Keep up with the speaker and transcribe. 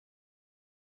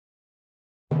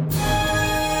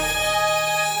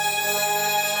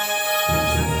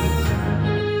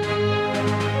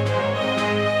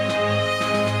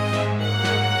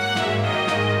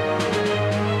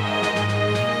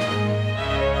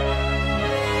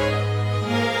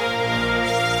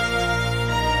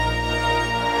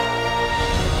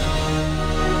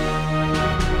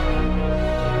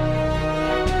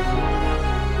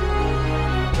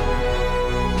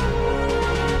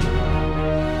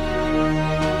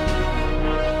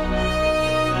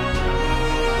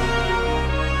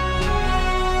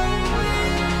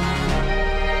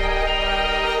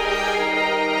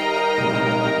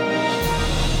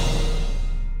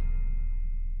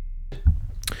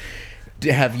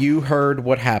Have you heard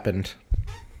what happened?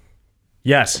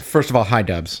 Yes. First of all, hi,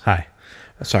 Dubs. Hi.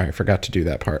 Sorry, I forgot to do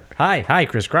that part. Hi,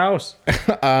 Chris Kraus.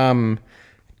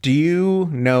 Do you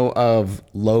know of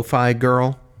Lofi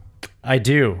Girl, I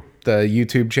do. the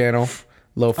YouTube channel?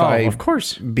 Lofi Of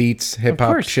course. beats, hip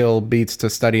hop course. chill beats to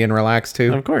study and relax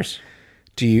to. Of course.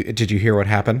 Did you hear what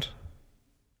happened?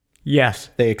 Yes.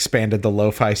 They expanded the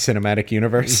Lofi cinematic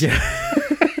universe.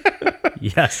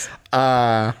 Yes.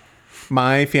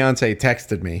 My fiance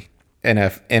texted me in a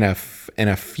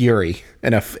fury,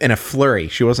 in a flurry.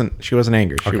 She wasn't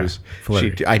angry. She was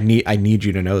Flurry. I need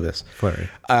you to know this. Flurry.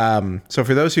 So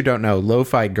for those who don't know,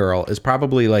 Lo-Fi Girl is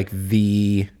probably like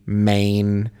the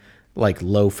main like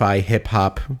lo-fi hip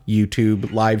hop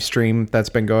YouTube live stream that's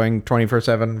been going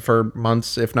 24/7 for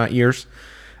months, if not years.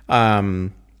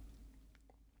 And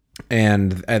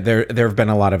there have been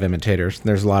a lot of imitators.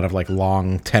 There's a lot of like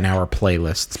long 10-hour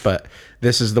playlists, but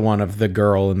this is the one of the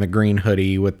girl in the green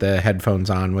hoodie with the headphones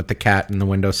on, with the cat in the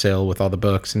windowsill with all the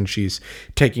books, and she's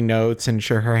taking notes, and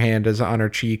sure, her hand is on her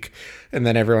cheek, and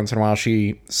then every once in a while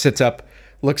she sits up,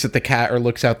 looks at the cat or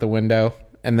looks out the window,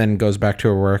 and then goes back to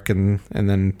her work, and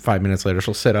then 5 minutes later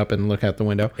she'll sit up and look out the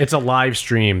window. It's a live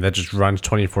stream that just runs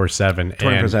 24/7.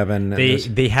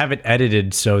 24/7. They have it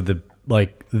edited so the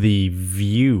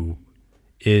view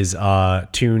is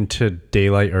tuned to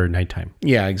daylight or nighttime.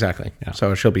 Yeah, exactly. Yeah.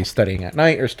 So she'll be studying at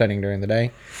night or studying during the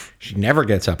day. She never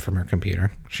gets up from her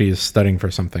computer. She is studying for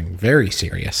something very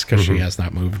serious because she has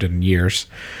not moved in years.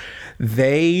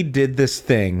 They did this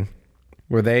thing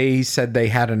where they said they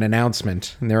had an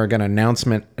announcement, and they were going to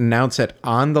announce it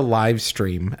on the live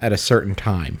stream at a certain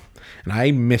time. And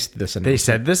I missed this announcement. They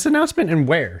said this announcement, and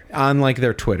where? On like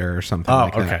their Twitter or something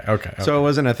like that. Okay. So it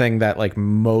wasn't a thing that like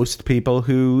most people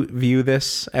who view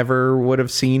this ever would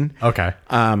have seen. Okay.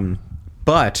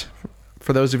 But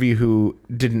for those of you who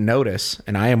didn't notice,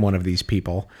 and I am one of these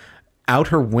people, out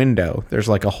her window, there's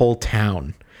like a whole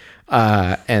town.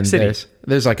 And City.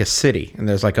 there's like a city, and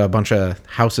there's like a bunch of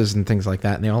houses and things like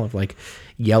that. And they all have like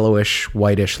yellowish,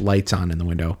 whitish lights on in the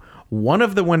window. One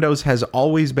of the windows has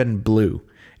always been blue.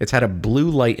 It's had a blue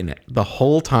light in it the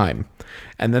whole time.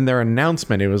 And then their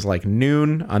announcement, it was like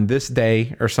noon on this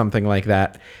day or something like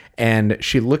that. And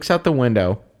she looks out the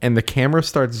window, and the camera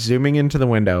starts zooming into the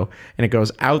window, and it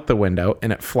goes out the window,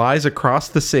 and it flies across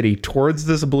the city towards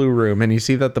this blue room. And you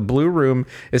see that the blue room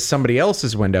is somebody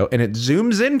else's window, and it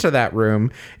zooms into that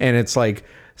room, and it's like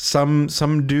some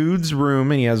dude's room,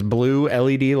 and he has blue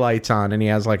LED lights on, and he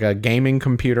has like a gaming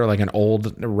computer, like an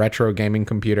old retro gaming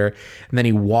computer. And then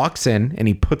he walks in, and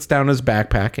he puts down his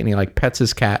backpack, and he like pets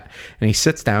his cat, and he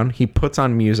sits down, he puts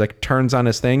on music, turns on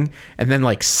his thing, and then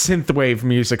like synthwave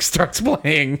music starts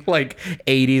playing, like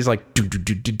 80s, like,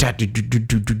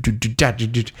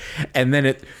 and then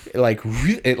it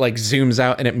zooms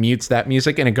out, and it mutes that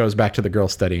music, and it goes back to the girl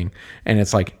studying, and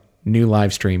it's like new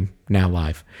live stream, now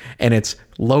live, and it's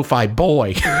Lo-Fi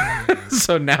Boy.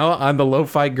 So now on the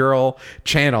Lo-Fi Girl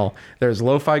channel, there's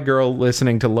Lo-Fi Girl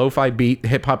listening to lo-fi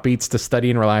hip hop beats to study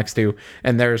and relax to,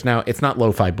 and there's now, it's not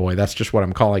Lo-Fi Boy, that's just what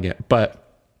I'm calling it, but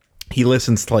he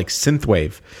listens to like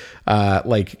synthwave,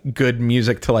 like good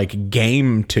music to like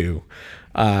game to,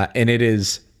 and it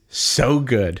is so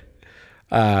good.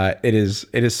 It is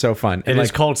so fun. It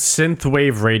is called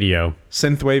Synthwave Radio.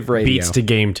 Synthwave Radio. Beats to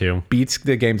game to. Beats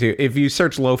the game too. If you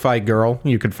search Lo-Fi Girl,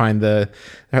 you could find the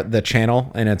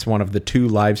channel, and it's one of the 2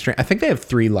 live streams. I think they have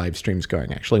 3 live streams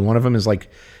going, actually. One of them is like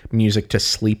music to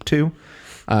sleep to,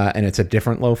 and it's a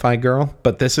different Lo-Fi Girl.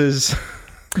 But this is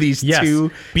these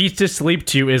 2. Beats to sleep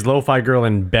to is Lo-Fi Girl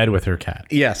in bed with her cat.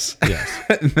 Yes.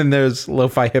 And then there's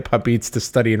Lo-Fi Hip Hop Beats to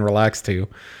study and relax to.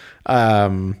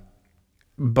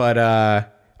 But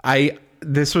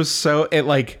this was so,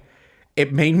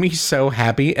 it made me so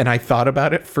happy, and I thought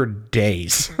about it for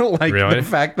days. Like Really? The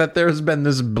fact that there's been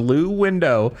this blue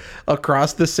window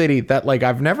across the city that like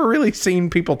I've never really seen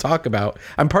people talk about.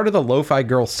 I'm part of the Lo-Fi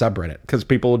Girl subreddit because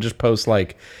people will just post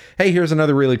like, hey, here's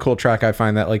another really cool track I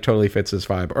find that like totally fits this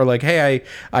vibe. Or like, hey,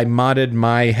 I modded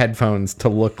my headphones to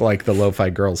look like the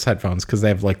Lo-Fi Girl's headphones because they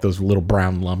have like those little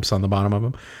brown lumps on the bottom of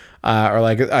them. Or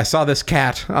like, I saw this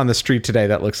cat on the street today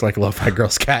that looks like Lo-Fi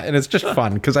Girl's cat, and it's just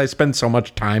fun because I spend so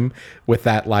much time with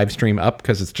that live stream up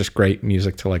because it's just great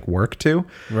music to like work to.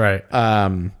 Right.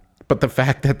 But the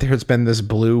fact that there's been this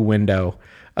blue window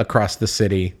across the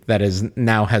city that is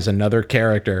now has another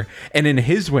character, and in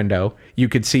his window you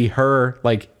could see her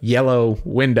like yellow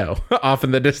window off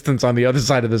in the distance on the other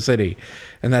side of the city,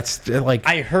 and that's like,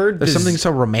 I heard there's something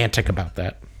so romantic about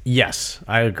that. Yes,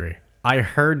 I agree. I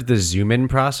heard the zoom in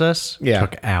process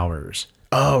took hours.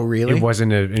 Oh, really? It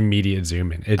wasn't an immediate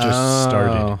zoom in. It just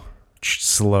started.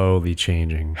 slowly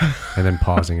changing and then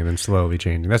pausing and then slowly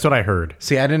changing. That's what I heard.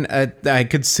 See, I didn't. I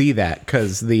could see that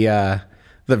because the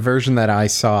version that I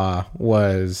saw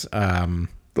was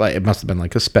like it must have been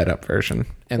like a sped up version,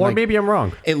 and Or like, maybe I'm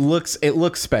wrong. It looks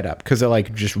sped up because it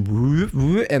like just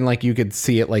and like you could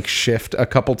see it like shift a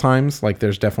couple times. Like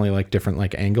there's definitely like different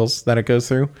like angles that it goes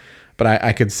through, but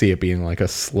I could see it being like a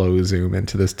slow zoom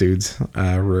into this dude's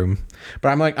room.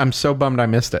 But I'm so bummed I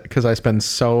missed it because I spend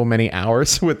so many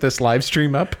hours with this live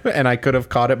stream up, and I could have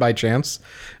caught it by chance,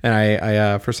 and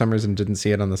I for some reason didn't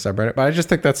see it on the subreddit. But I just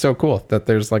think that's so cool that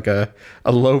there's like a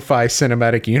lo-fi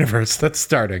cinematic universe that's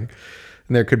starting.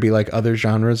 And there could be like other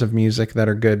genres of music that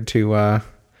are good to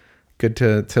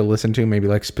listen to. Maybe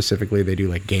like specifically they do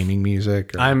like gaming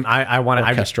music. Or I want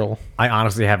orchestral. I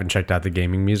honestly haven't checked out the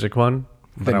gaming music one.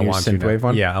 The new synthwave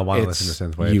one. Yeah, I want to listen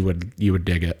to synthwave. You would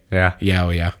dig it. Yeah. Yeah.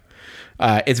 Oh yeah.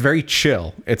 It's very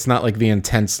chill. It's not like the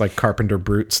intense like Carpenter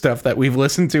Brute stuff that we've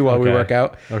listened to while we work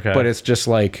out. Okay. But it's just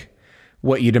like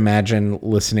what you'd imagine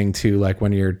listening to like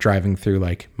when you're driving through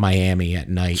like Miami at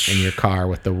night in your car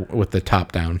with the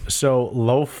top down. So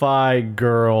Lo-Fi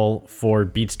Girl for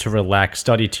Beats to Relax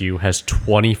Study To has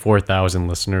 24,000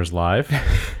 listeners live.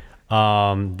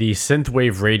 The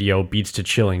Synthwave Radio Beats to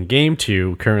Chill and Game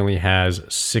To currently has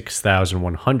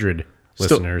 6,100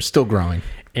 listeners. Still growing.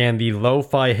 And the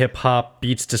Lo-Fi Hip Hop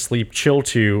Beats to Sleep Chill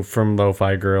To from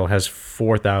Lo-Fi Girl has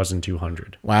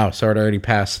 4,200. Wow, so it already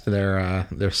passed their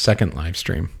second live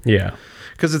stream. Yeah.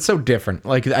 Because it's so different.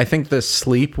 Like, I think the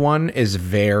sleep one is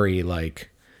very, like,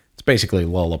 it's basically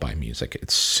lullaby music.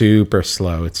 It's super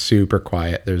slow. It's super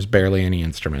quiet. There's barely any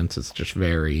instruments. It's just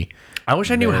very... I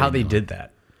wish I knew how they did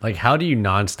that. Like, how do you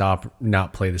nonstop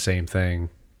not play the same thing?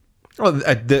 Well,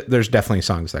 there's definitely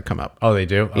songs that come up. Oh, they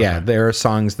do? Okay. Yeah, there are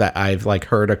songs that I've, like,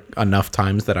 heard enough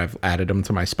times that I've added them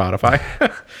to my Spotify.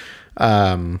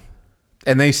 And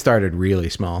they started really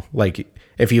small. Like,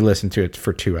 if you listen to it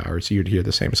for 2 hours, you'd hear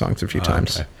the same songs a few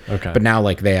times. Okay. But now,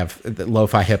 like, they have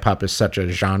lo-fi hip hop is such a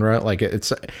genre. Like,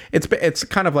 it's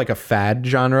kind of like a fad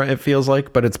genre. It feels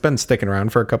like, but it's been sticking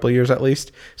around for a couple of years at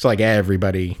least. So like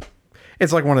everybody,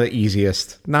 it's like one of the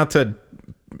easiest. Not to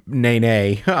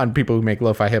nay on people who make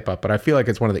lo-fi hip hop, but I feel like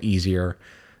it's one of the easier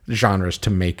genres to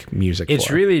make music. It's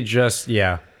really just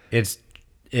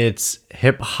it's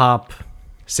hip hop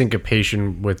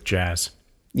syncopation with jazz.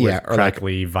 Yeah, or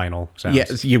crackly vinyl sounds. Yeah,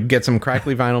 you get some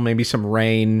crackly vinyl, maybe some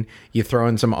rain. You throw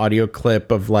in some audio clip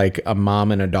of like a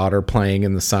mom and a daughter playing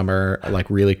in the summer, like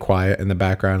really quiet in the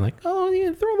background, like, oh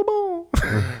yeah, throw the ball.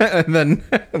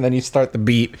 and then you start the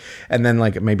beat, and then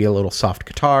like maybe a little soft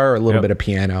guitar or a little bit of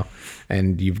piano,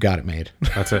 and you've got it made.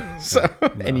 That's it.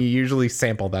 And you usually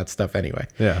sample that stuff anyway.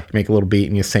 Yeah. You make a little beat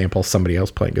and you sample somebody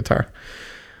else playing guitar.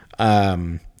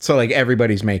 So like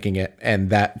everybody's making it,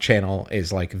 and that channel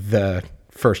is like the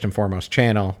first and foremost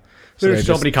channel. So there's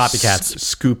so many copycats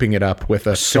scooping it up with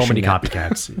so many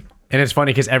copycats. And it's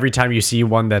funny because every time you see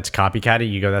one that's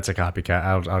copycatty, you go, that's a copycat.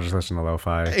 I'll just listen to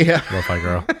Lo-Fi. Yeah. Lo-Fi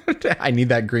Girl. I need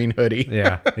that green hoodie.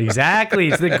 Yeah, exactly.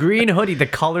 It's the green hoodie, the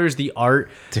colors, the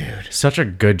art. Dude. Such a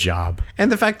good job.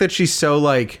 And the fact that she's so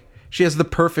like, she has the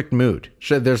perfect mood.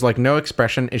 There's like no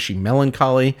expression. Is she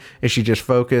melancholy? Is she just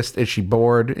focused? Is she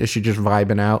bored? Is she just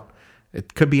vibing out?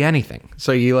 It could be anything.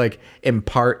 So you like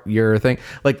impart your thing.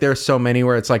 Like there's so many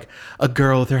where it's like a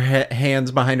girl with her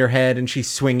hands behind her head and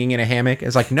she's swinging in a hammock.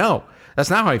 It's like, no, that's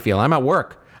not how I feel. I'm at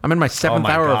work. I'm in my seventh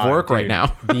hour of work right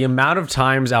now. The amount of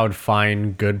times I would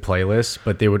find good playlists,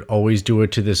 but they would always do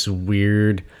it to this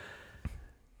weird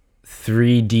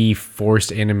 3D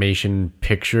forced animation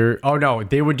picture. Oh no,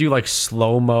 they would do like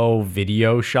slow-mo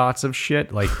video shots of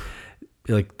shit. Like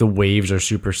the waves are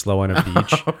super slow on a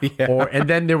beach. Oh, yeah. And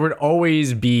then there would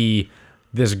always be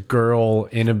this girl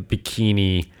in a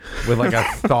bikini with like a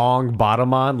thong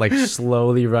bottom on, like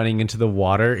slowly running into the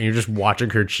water, and you're just watching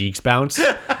her cheeks bounce.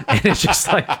 And it's just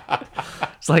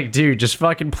like, dude, just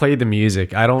fucking play the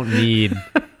music. I don't need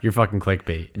your fucking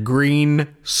clickbait. Green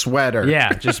sweater.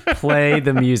 Yeah, just play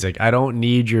the music. I don't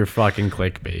need your fucking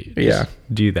clickbait. Just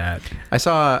do that. I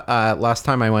saw last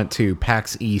time I went to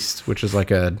PAX East, which is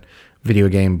like a video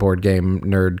game, board game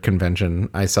nerd convention.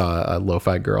 I saw a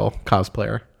Lo-Fi Girl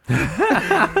cosplayer.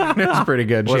 It was pretty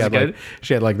good.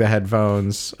 She had like the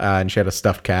headphones and she had a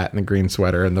stuffed cat and the green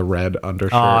sweater and the red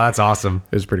undershirt. Oh, that's awesome.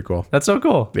 It was pretty cool. That's so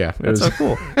cool. Yeah, that's so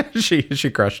cool. She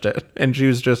crushed it, and she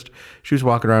was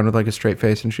walking around with like a straight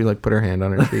face, and she like put her hand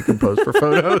on her cheek and posed for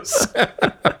photos.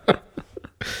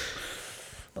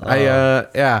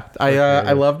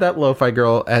 I love that Lo-Fi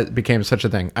Girl became such a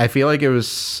thing. I think it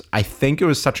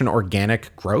was such an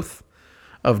organic growth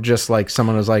of just like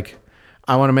someone was like,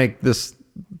 I want to make this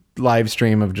live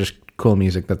stream of just cool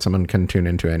music that someone can tune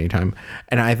into anytime.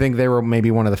 And I think they were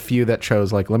maybe one of the few that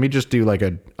chose like, let me just do like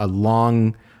a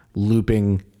long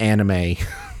looping anime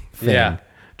thing. Yeah.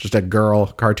 Just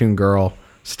a cartoon girl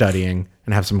studying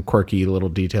and have some quirky little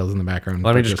details in the background.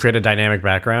 Let me just create a dynamic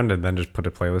background and then just put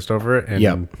a playlist over it,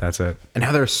 and that's it. And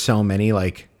now there's so many,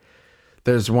 like,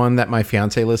 there's one that my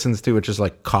fiance listens to, which is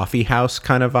like coffee house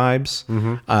kind of vibes.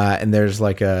 And there's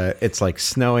like it's like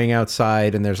snowing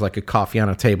outside, and there's like a coffee on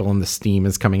a table, and the steam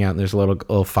is coming out, and there's a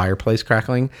little fireplace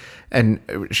crackling. And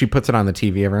she puts it on the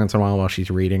TV every once in a while she's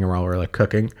reading or while we're like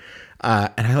cooking.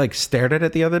 And I like stared at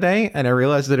it the other day, and I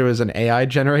realized that it was an AI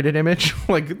generated image.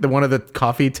 Like one of the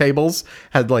coffee tables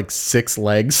had like 6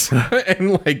 legs,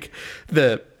 and like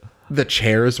the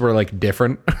chairs were like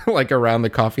different, like around the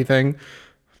coffee thing.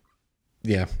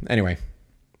 Yeah. Anyway,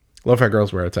 Lo-Fi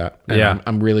Girl's where it's at. And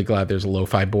I'm really glad there's a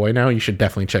Lo-Fi Boy now. You should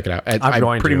definitely check it out.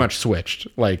 I pretty much switched.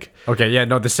 Like, okay, yeah,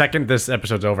 no. The second this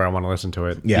episode's over, I want to listen to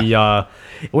it. Yeah.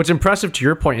 What's impressive to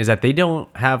your point is that they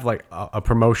don't have like a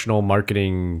promotional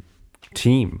marketing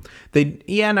team.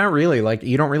 Not really. Like,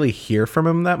 you don't really hear from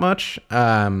them that much.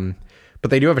 But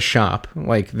they do have a shop.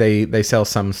 Like they sell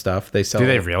some stuff. Do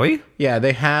they really? Yeah,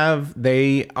 they're a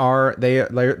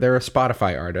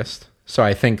Spotify artist. So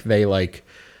I think they like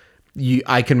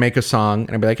I can make a song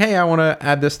and I'd be like, hey, I want to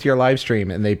add this to your live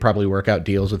stream, and they probably work out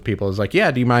deals with people. It's like,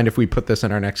 yeah, do you mind if we put this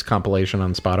in our next compilation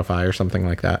on Spotify or something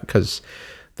like that? Because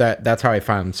that's how I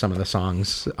found some of the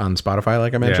songs on Spotify,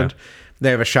 like I mentioned. Yeah. They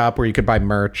have a shop where you could buy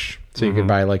merch. So you could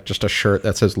buy like just a shirt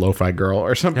that says Lo-Fi Girl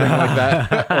or something like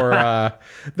that. Or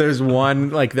there's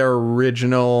one, like their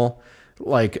original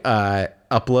like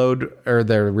upload, or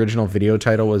their original video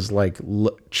title was like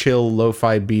chill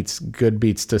lo-fi beats, good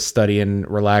beats to study and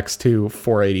relax to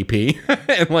 480p.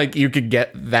 And like you could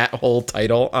get that whole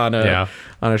title on a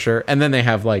shirt. And then they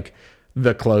have like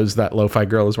the clothes that Lo-Fi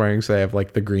Girl is wearing. So they have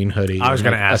like the green hoodie. I was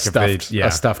going to ask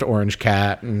a stuffed orange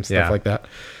cat and stuff like that.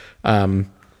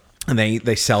 And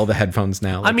they sell the headphones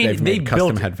now. Like, I mean, they've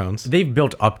custom headphones. They've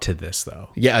built up to this, though.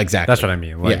 Yeah, exactly. That's what I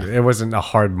mean. Like, it wasn't a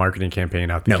hard marketing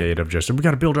campaign out the gate of just, we got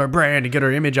to build our brand and get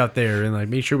our image out there and like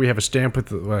make sure we have a stamp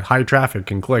with high traffic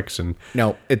and clicks. And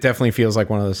no, it definitely feels like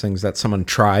one of those things that someone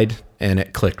tried and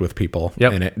it clicked with people.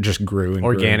 And it just grew and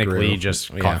organically grew.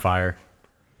 Just caught fire.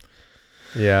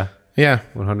 Yeah. Yeah,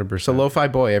 100%. So Lo-Fi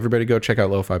Boy, everybody go check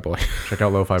out Lo-Fi Boy. Check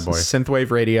out Lo-Fi Boy.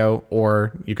 Synthwave Radio,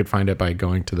 or you could find it by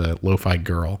going to the Lo-Fi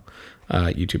Girl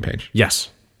YouTube page.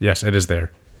 Yes, it is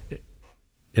there. It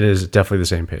is definitely the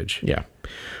same page. Yeah.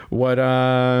 What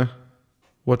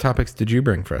topics did you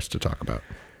bring for us to talk about?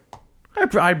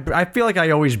 I feel like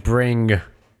I always bring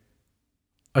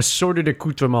assorted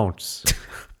accoutrements.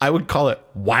 I would call it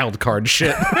wild card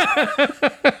shit.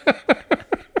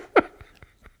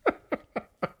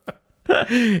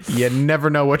 You never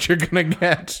know what you're gonna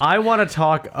get. I want to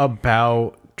talk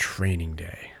about Training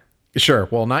Day. Sure.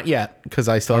 Well, not yet, because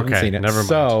I still haven't seen it. Never mind.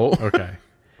 So okay.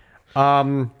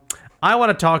 I want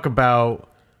to talk about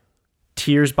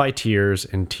Tears by Tears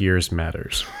and Tears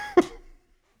Matters.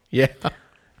 Yeah.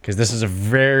 Because this is a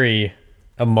very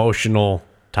emotional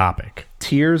topic.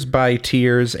 Tears by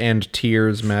Tears and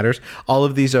Tears Matters. All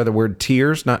of these are the word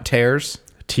tears, not tears.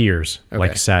 Tears,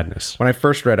 like sadness. When I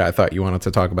first read it, I thought you wanted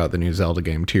to talk about the new Zelda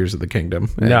game, Tears of the Kingdom.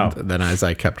 And then as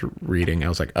I kept reading, I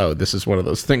was like, oh, this is one of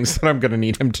those things that I'm going to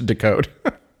need him to decode.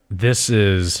 You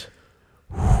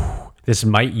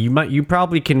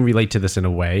probably can relate to this in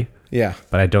a way. Yeah.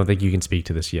 But I don't think you can speak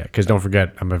to this yet. Because don't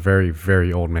forget, I'm a very,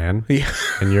 very old man. Yeah.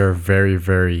 And you're a very,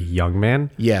 very young man.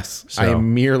 Yes. So. I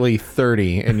am merely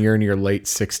 30 and you're in your late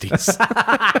 60s.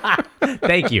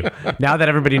 Thank you. Now that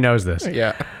everybody knows this.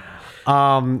 Yeah.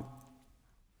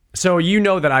 So you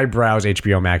know that I browse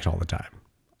HBO Max all the time.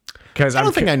 Because I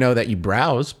don't think I know that you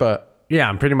browse, but yeah,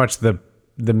 I'm pretty much the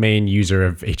main user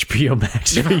of HBO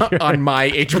Max on my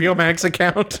HBO Max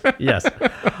account. Yes.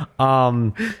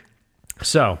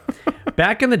 So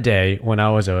back in the day when I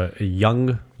was a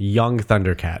young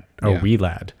Thundercat, wee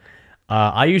lad,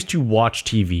 I used to watch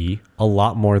TV a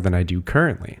lot more than I do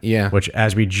currently. Yeah. Which,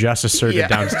 as we just asserted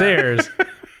downstairs,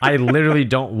 I literally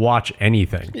don't watch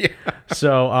anything. Yeah.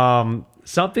 So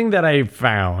something that I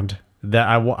found that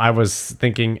I was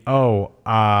thinking, let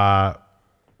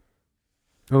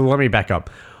me back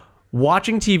up.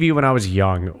 Watching TV when I was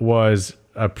young was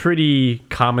a pretty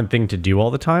common thing to do all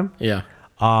the time. Yeah.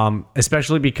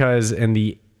 Especially because in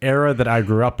the era that I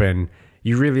grew up in,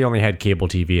 you really only had cable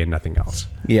TV and nothing else.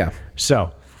 Yeah.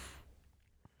 So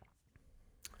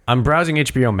I'm browsing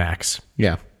HBO Max.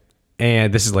 Yeah.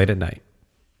 And this is late at night.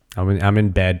 I'm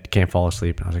in bed, can't fall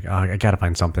asleep. And I was like, oh, I gotta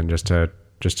find something just to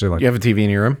like. You have a TV in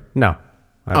your room? No.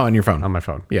 On your phone. On my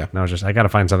phone. Yeah. And I was just, I got to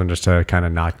find something just to kind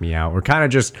of knock me out or kind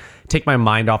of just take my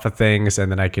mind off of things,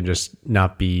 and then I can just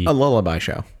not be. A lullaby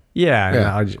show.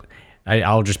 Yeah. And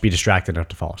I'll just be distracted enough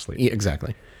to fall asleep. Yeah,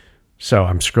 exactly. So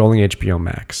I'm scrolling HBO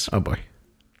Max. Oh, boy.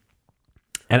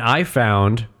 And I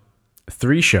found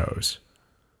 3 shows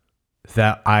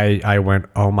that I went,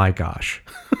 oh my gosh,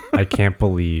 I can't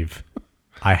believe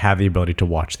I have the ability to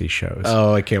watch these shows.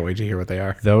 Oh, I can't wait to hear what they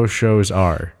are. Those shows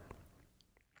are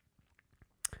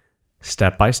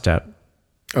Step by Step,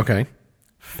 Okay.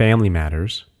 Family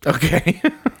Matters, Okay.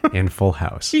 and Full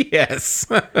House. Yes.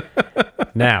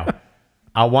 Now,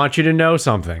 I want you to know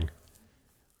something.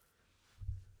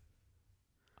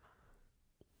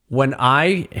 When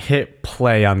I hit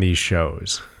play on these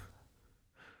shows,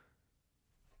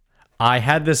 I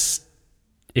had this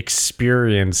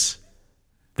experience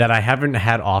that I haven't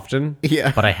had often,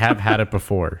 Yeah. but I have had it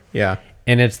before. Yeah.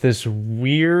 And it's this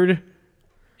weird,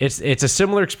 it's a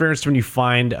similar experience to when you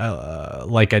find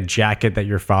like a jacket that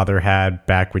your father had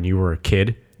back when you were a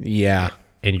kid, Yeah.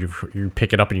 and you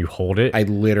pick it up and you hold it. I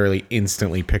literally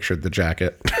instantly pictured the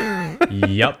jacket.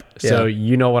 Yep. So Yeah.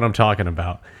 you know what I'm talking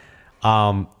about.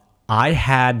 I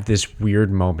had this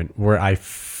weird moment where I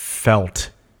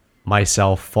felt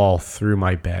myself fall through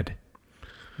my bed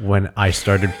when I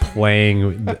started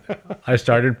playing. I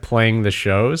started playing the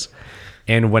shows,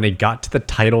 and when it got to the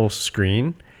title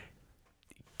screen,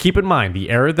 keep in mind the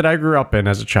era that I grew up in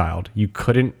as a child. You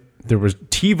couldn't. There was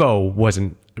TiVo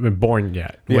wasn't born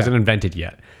yet. It wasn't invented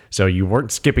yet. So you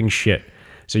weren't skipping shit.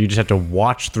 So you just had to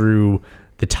watch through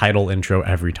the title intro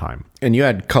every time. And you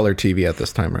had color TV at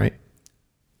this time, right?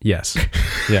 Yes.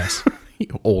 Yes.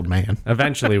 You old man.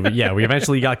 Eventually, we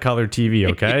eventually got color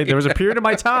TV, okay? There was a period of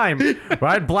my time where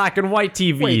I had black and white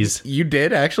TVs. You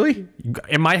did actually?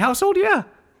 In my household, yeah.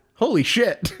 Holy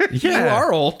shit. Yeah. You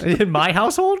are old. In my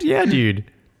household, yeah, dude.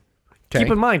 Okay.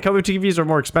 Keep in mind, color TVs are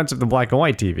more expensive than black and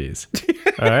white TVs.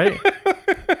 All right?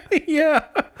 Yeah.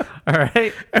 All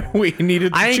right? We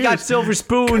needed to I ain't choose. got silver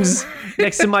spoons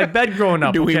next to my bed growing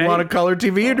up, Do we okay? want a color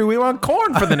TV or do we want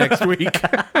corn for the next week?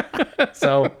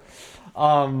 So,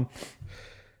 oh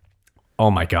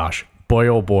my gosh, boy,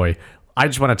 oh boy. I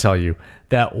just want to tell you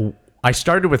that I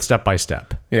started with Step by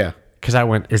Step Yeah. because I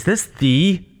went, is this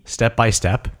the Step by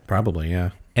Step? Probably,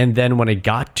 yeah. And then when it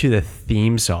got to the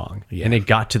theme song and it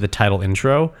got to the title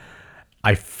intro,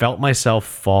 I felt myself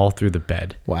fall through the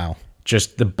bed. Wow.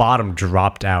 Just the bottom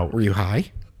dropped out. Were you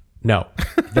high? No,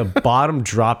 the bottom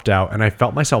dropped out and I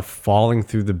felt myself falling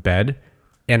through the bed,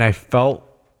 and I felt,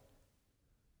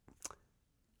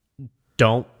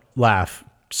 don't laugh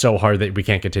so hard that we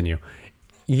can't continue.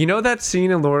 You know that scene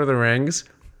in Lord of the Rings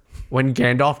when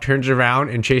Gandalf turns around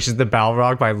and chases the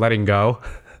Balrog by letting go?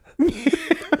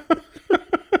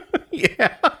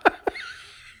 Yeah.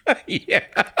 Yeah.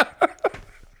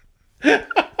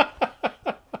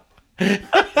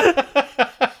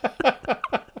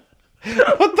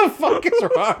 What the fuck is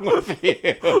wrong with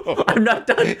you? I'm not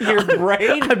done. Your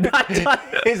brain I'm not done.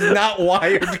 is not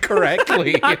wired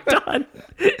correctly. I'm done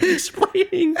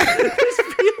explaining this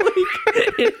feeling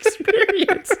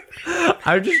experience.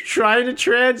 I'm just trying to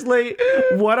translate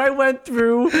what I went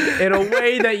through in a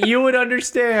way that you would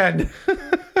understand.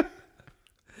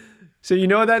 So you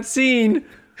know that scene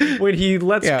when he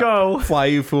lets go. Fly,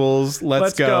 you fools.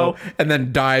 Let's go. And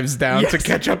then dives down to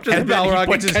catch up to the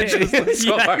Balrog and catches the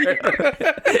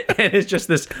sword. And it's just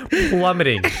this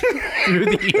plummeting through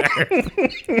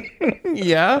the air.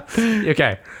 Yeah.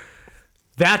 Okay.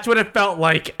 That's what it felt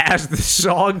like as the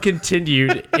song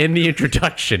continued in the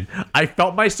introduction. I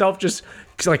felt myself just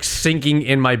like sinking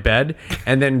in my bed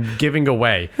and then giving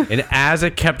away. And as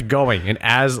it kept going and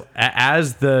as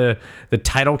the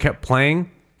title kept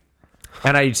playing,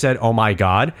 and I said, oh my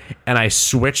God, and I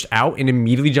switched out and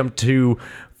immediately jumped to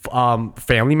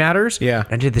Family Matters. Yeah.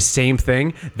 And did the same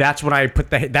thing. That's when I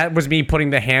that was me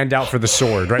putting the hand out for the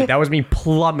sword, right? That was me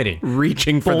plummeting.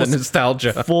 Reaching for the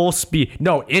nostalgia. Full speed.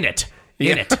 No, in it.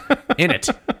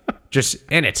 Just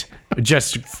in it.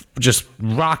 Just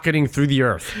rocketing through the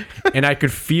earth. And I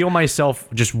could feel myself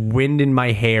just wind in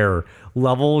my hair.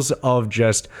 Levels of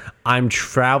just, I'm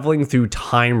traveling through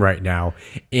time right now.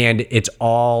 And it's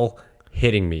all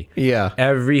hitting me. Yeah.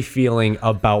 Every feeling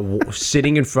about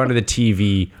sitting in front of the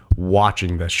TV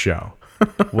watching this show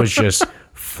was just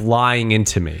flying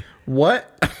into me. What?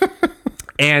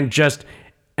 And just,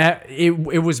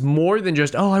 it was more than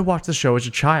just, oh, I watched the show as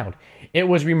a child. It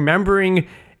was remembering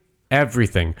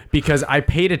everything because I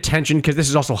paid attention, because this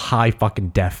is also high fucking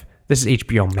def. This is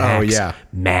HBO Max. Oh, yeah.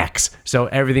 Max. So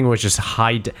everything was just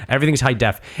everything's high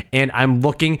def. And I'm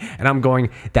looking and I'm going,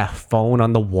 that phone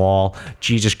on the wall,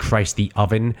 Jesus Christ, the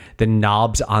oven, the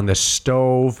knobs on the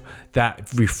stove,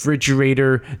 that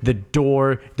refrigerator, the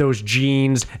door, those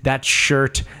jeans, that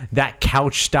shirt, that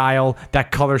couch style,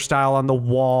 that color style on the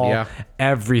wall. Yeah.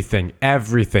 Everything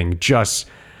just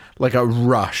like a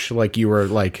rush. Like you were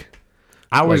like,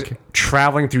 I was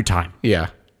traveling through time.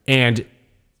 yeah. And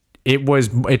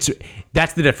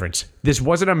that's the difference. This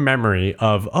wasn't a memory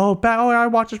of, I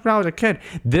watched this when I was a kid.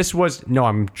 This was, no,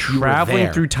 I'm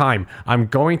traveling through time. I'm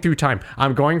going through time.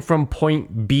 I'm going from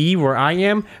point B where I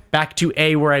am back to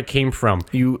A where I came from.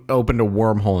 You opened a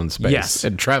wormhole in space. Yes.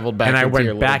 And traveled back and I into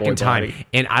your went back little in boy time. body.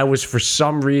 And I was, for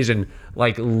some reason,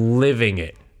 like living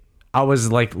it. I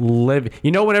was like living. You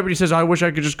know when everybody says, I wish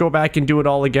I could just go back and do it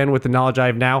all again with the knowledge I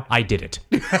have now? I did it.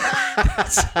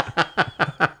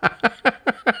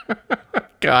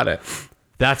 Got it.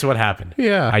 That's what happened.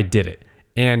 Yeah. I did it.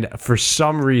 And for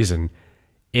some reason,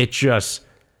 it just,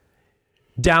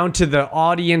 down to the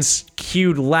audience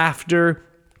cued laughter,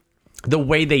 the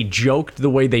way they joked, the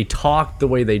way they talked, the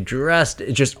way they dressed,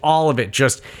 just all of it.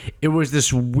 Just, it was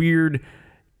this weird,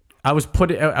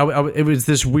 it was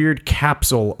this weird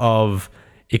capsule of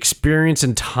experience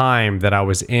and time that I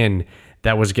was in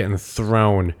that was getting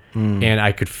thrown, and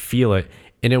I could feel it.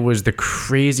 And it was the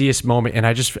craziest moment, and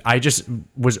I just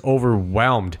was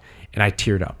overwhelmed, and I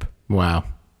teared up. Wow.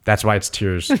 That's why it's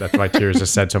tears. That's why tears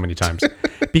is said so many times,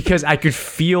 because I could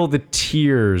feel the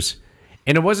tears,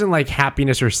 and it wasn't like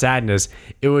happiness or sadness.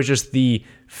 It was just the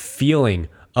feeling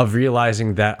of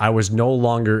realizing that I was no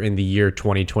longer in the year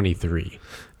 2023.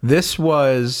 This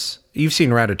was, you've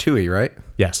seen Ratatouille, right?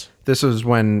 Yes. This was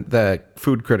when the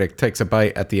food critic takes a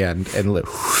bite at the end and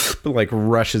like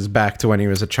rushes back to when he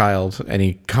was a child, and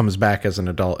he comes back as an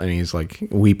adult and he's like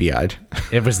weepy eyed.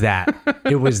 It was that.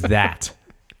 It was that.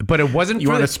 But it wasn't. You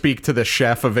want to speak to the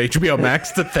chef of HBO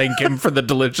Max to thank him for the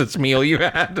delicious meal you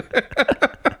had?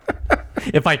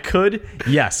 If I could,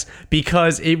 yes,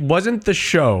 because it wasn't the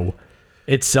show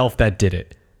itself that did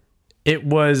it. It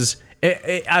was.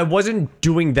 I wasn't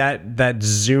doing that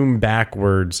zoom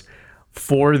backwards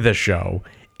for the show.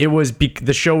 It was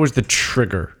the show was the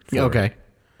trigger. Okay. It.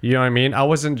 You know what I mean? I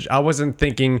wasn't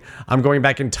thinking I'm going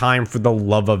back in time for the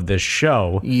love of this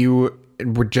show. You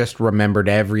just remembered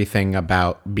everything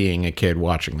about being a kid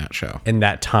watching that show in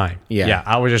that time. Yeah.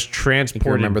 I was just transported.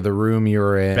 You remember the room you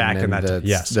were in, back in and that.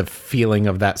 Yes. The feeling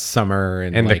of that summer,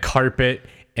 and the carpet.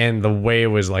 And the way it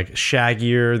was like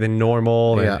shaggier than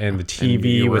normal, and the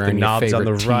TV with the knobs on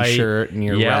the right, T-shirt and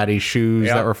your ratty shoes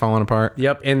that were falling apart.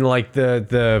 Yep, and like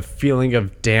the feeling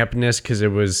of dampness, because it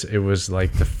was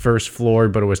like the first floor,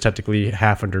 but it was technically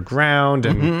half underground,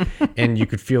 and and you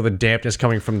could feel the dampness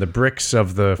coming from the bricks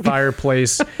of the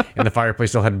fireplace, and the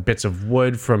fireplace still had bits of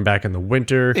wood from back in the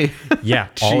winter. Yeah,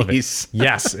 all of it.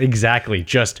 Yes, exactly.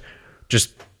 Just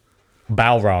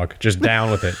Balrog, just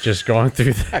down with it, just going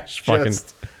through that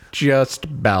just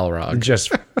Balrog,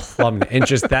 just plumbing, and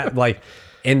just that, like,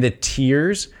 and the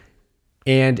tears,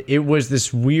 and it was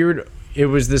this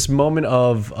moment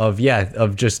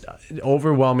of just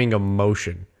overwhelming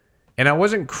emotion, and I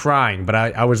wasn't crying, but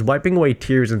I was wiping away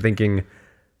tears and thinking,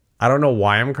 I don't know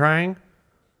why I'm crying,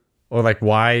 or like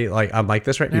why like I'm like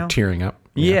this right now. You're tearing up.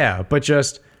 Yeah, but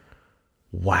just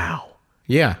wow.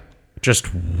 Yeah.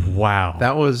 Just wow.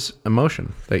 That was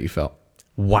emotion that you felt.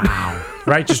 Wow.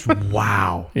 Right? Just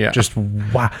wow. Yeah. Just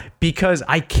wow. Because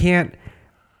I can't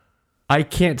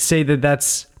say that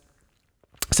that's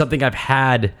something I've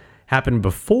had happen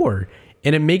before.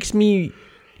 And it makes me,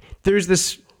 there's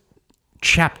this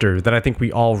chapter that I think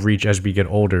we all reach as we get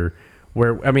older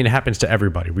where, I mean, it happens to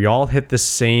everybody. We all hit the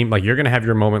same, like, you're going to have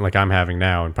your moment like I'm having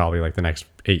now in probably like the next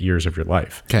 8 years of your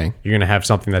life. Okay. You're going to have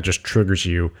something that just triggers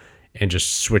you and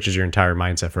just switches your entire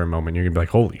mindset for a moment. You're gonna be like,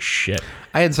 holy shit.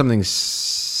 I had something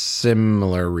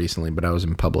similar recently, but I was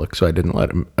in public, so I didn't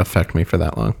let it affect me for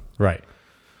that long. Right.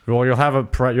 Well, you'll have a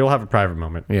private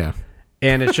moment. Yeah.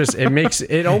 And it's just, it makes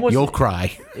it almost... You'll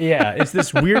cry. Yeah. It's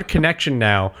this weird connection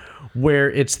now where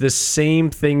it's the same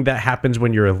thing that happens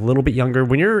when you're a little bit younger.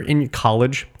 When you're in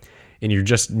college and you're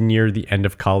just near the end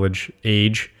of college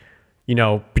age, you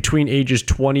know, between ages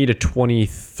 20 to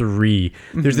 23,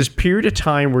 there's this period of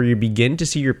time where you begin to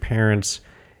see your parents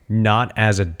not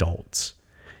as adults.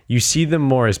 You see them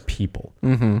more as people.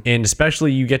 And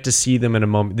especially you get to see them in a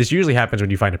moment. This usually happens when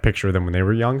you find a picture of them when they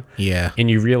were young. Yeah. And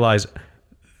you realize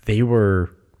they were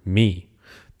me.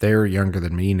 They're younger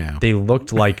than me now. They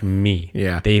looked like me.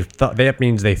 Yeah. That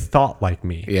means they thought like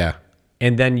me. Yeah.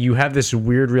 And then you have this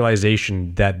weird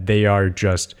realization that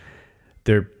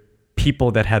they're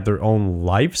people that had their own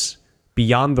lives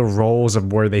beyond the roles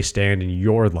of where they stand in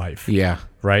your life. Yeah.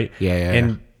 Right? Yeah.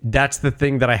 And that's the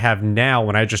thing that I have now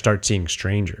when I just start seeing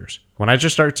strangers. When I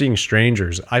just start seeing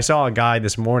strangers, I saw a guy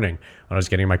this morning when I was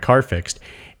getting my car fixed,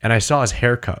 and I saw his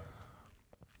haircut,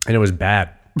 and it was bad.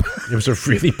 It was a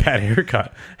really bad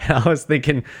haircut. And I was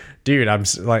thinking, dude,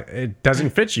 like, it doesn't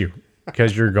fit you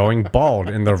because you're going bald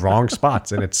in the wrong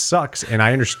spots, and it sucks. And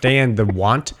I understand the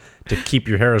want to keep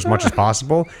your hair as much as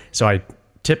possible. So I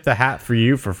tip the hat for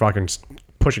you for fucking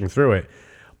pushing through it.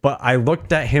 But I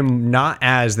looked at him not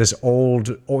as this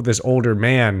older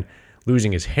man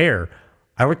losing his hair.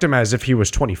 I looked at him as if he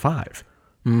was 25.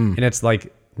 And it's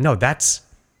like, no, that's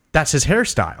his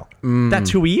hairstyle. That's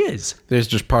who he is. There's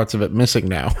just parts of it missing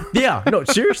now. Yeah, no,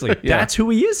 seriously. Yeah. That's who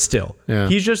he is still. Yeah.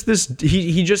 He's just this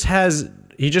he just has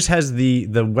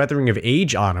the weathering of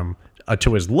age on him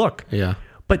to his look. Yeah.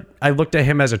 But I looked at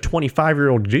him as a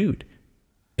 25-year-old dude.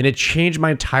 And it changed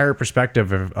my entire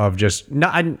perspective of just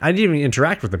not. I didn't even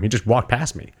interact with him. He just walked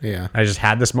past me. Yeah. I just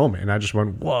had this moment, and I just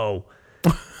went, "Whoa,"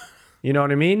 you know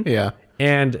what I mean? Yeah.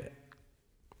 And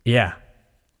yeah,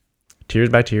 tears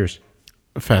by tears.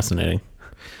 Fascinating.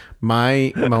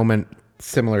 My moment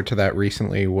similar to that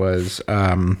recently was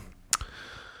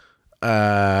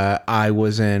I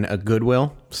was in a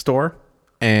Goodwill store,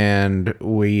 and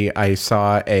I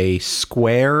saw a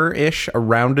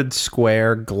rounded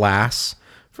square glass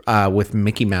with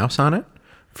Mickey Mouse on it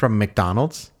from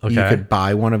McDonald's. Okay. You could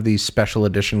buy one of these special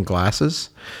edition glasses.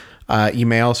 You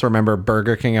may also remember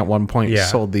Burger King at one point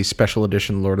sold these special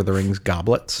edition Lord of the Rings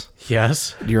goblets.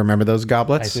 Yes. Do you remember those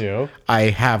goblets? I do. I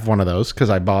have one of those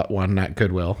because I bought one at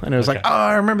Goodwill. And it was like, oh,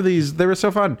 I remember these. They were so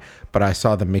fun. But I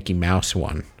saw the Mickey Mouse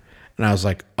one. And I was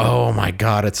like, oh my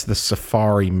God, it's the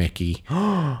Safari Mickey.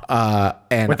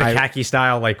 And With the khaki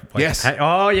style, like yes.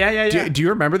 Oh, yeah. Do you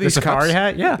remember these the Safari cups?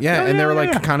 hat? Yeah. Yeah. And they were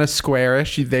like kind of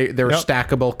squarish. They were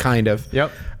stackable, kind of.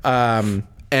 Yep.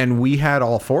 And we had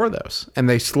all four of those, and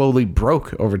they slowly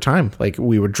broke over time. Like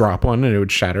we would drop one and it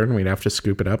would shatter, and we'd have to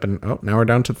scoop it up. And now we're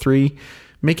down to 3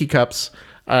 Mickey cups.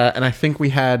 And I think we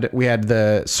had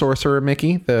the Sorcerer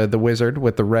Mickey, the wizard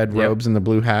with the red robes and the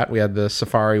blue hat. We had the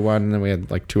Safari one, and then we had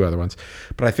like 2 other ones.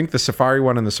 But I think the Safari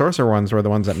one and the Sorcerer ones were the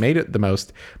ones that made it the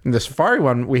most. And the Safari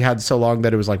one we had so long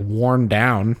that it was like worn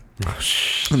down.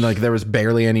 And like there was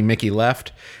barely any Mickey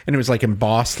left, and it was like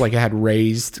embossed, like it had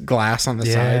raised glass on the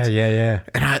sides. Yeah.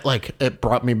 And it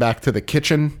brought me back to the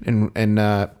kitchen in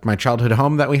my childhood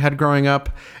home that we had growing up.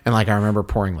 And like I remember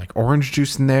pouring like orange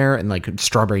juice in there and like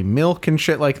strawberry milk and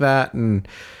shit like that. And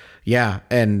yeah,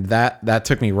 and that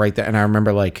took me right there. And I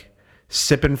remember like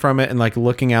sipping from it and like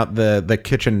looking out the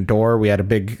kitchen door. We had a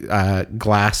big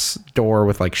glass door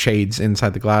with like shades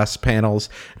inside the glass panels,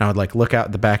 and I would like look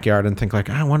out the backyard and think like,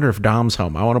 I wonder if Dom's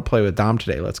home. I want to play with Dom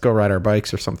today. Let's go ride our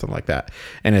bikes or something like that.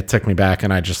 And it took me back,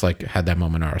 and I just like had that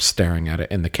moment where I was staring at it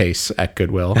in the case at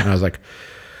Goodwill, and I was like,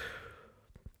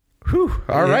 whew,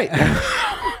 all right.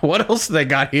 What else they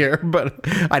got here? But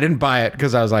I didn't buy it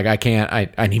because I was like, I can't.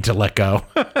 I need to let go.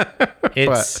 I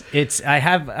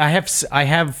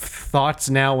have thoughts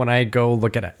now when I go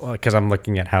look at it, because I'm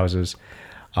looking at houses.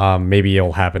 Maybe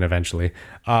it'll happen eventually.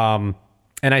 And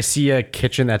I see a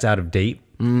kitchen that's out of date,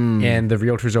 and the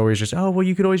realtor's always just, oh, well,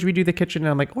 you could always redo the kitchen. And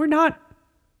I'm like, or not.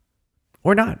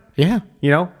 Yeah.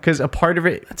 You know, because a part of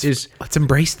it Let's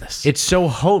embrace this. it's so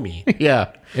homey.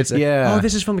 Yeah. It's yeah. oh,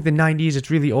 this is from like the 90s.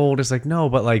 It's really old. It's like, no,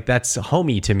 but like that's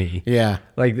homey to me. Yeah.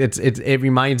 Like it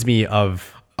reminds me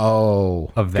of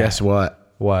that. Guess what?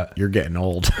 What? You're getting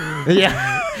old.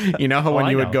 Yeah. You know how when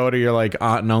I you know. would go to your like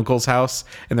aunt and uncle's house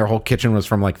and their whole kitchen was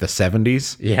from like the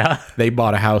 70s? Yeah. They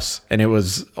bought a house and it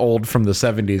was old from the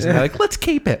 70s. And they're like, let's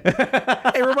keep it.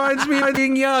 It reminds me of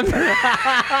being young.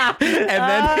 And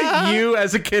then you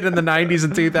as a kid in the 90s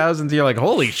and 2000s, you're like,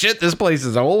 holy shit, this place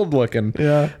is old looking.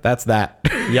 Yeah. That's that.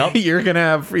 Yep. You're gonna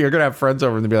have friends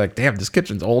over and they'll be like, damn, this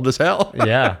kitchen's old as hell.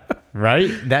 Yeah.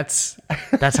 Right. That's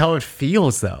how it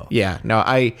feels though. Yeah, no,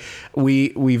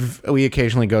 we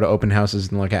occasionally go to open houses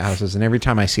and look at houses, and every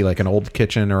time I see like an old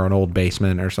kitchen or an old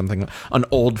basement or something, an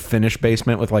old finished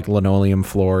basement with like linoleum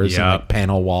floors and like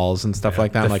panel walls and stuff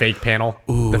like that, The I'm like, fake panel.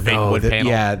 ooh, The fake wood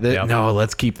panel. Yeah, Yep. no,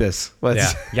 let's keep this.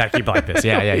 Yeah. You gotta keep it like this.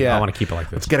 Yeah. Yeah. I want to keep it like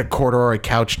this. Let's get a corduroy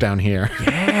couch down here.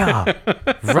 Yeah.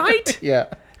 Right? Yeah.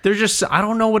 There's just, I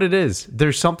don't know what it is.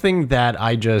 There's something that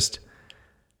I don't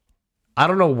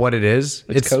know what it is.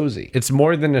 It's cozy. It's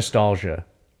more than nostalgia.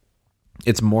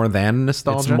 It's more than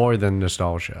nostalgia. It's more than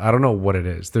nostalgia. I don't know what it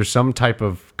is. There's some type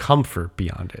of comfort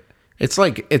beyond it. It's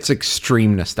like, it's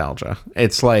extreme nostalgia.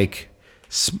 It's like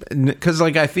because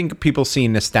like I think people see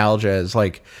nostalgia as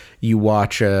like you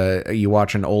watch an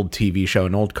old TV show,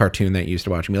 an old cartoon that you used to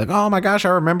watch, and be like, oh my gosh, I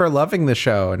remember loving the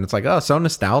show, and it's like, oh, so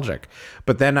nostalgic.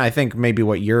 But then I think maybe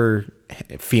what you're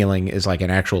feeling is like an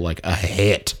actual like a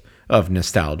hit of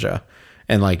nostalgia,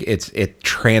 and like it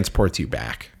transports you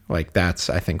back. Like that's,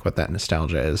 I think, what that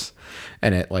nostalgia is.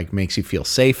 And it like makes you feel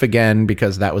safe again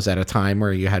because that was at a time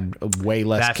where you had way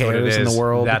less cares in the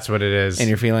world. That's what it is. And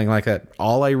you're feeling like that.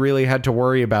 All I really had to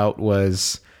worry about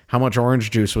was how much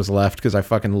orange juice was left because I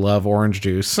fucking love orange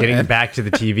juice. Getting back to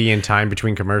the TV in time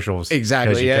between commercials.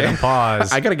 Exactly. You couldn't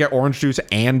pause. I got to get orange juice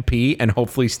and pee and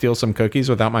hopefully steal some cookies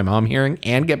without my mom hearing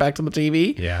and get back to the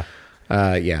TV. Yeah.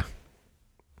 Yeah.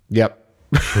 Yep.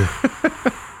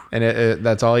 And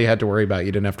that's all you had to worry about.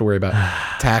 You didn't have to worry about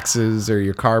taxes or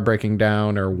your car breaking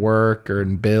down or work or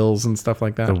bills and stuff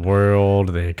like that. The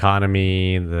world, the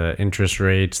economy, the interest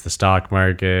rates, the stock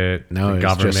market, the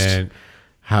government.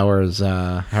 How are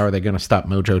they going to stop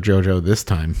Mojo Jojo this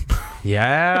time?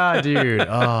 Yeah, dude.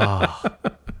 Oh.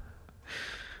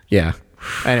 Yeah.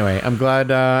 Anyway, I'm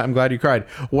glad you cried.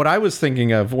 What I was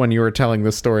thinking of when you were telling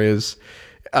this story is,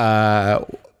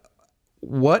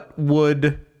 what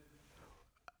would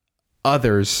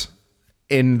others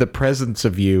in the presence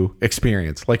of you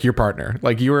experience, like your partner,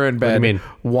 like you were in bed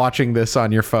watching this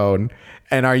on your phone,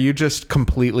 and are you just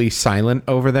completely silent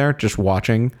over there just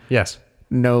watching? Yes.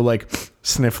 No like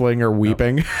sniffling or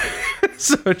weeping? No.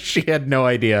 So she had no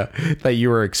idea that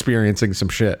you were experiencing some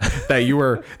shit, that you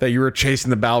were chasing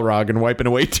the Balrog and wiping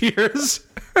away tears.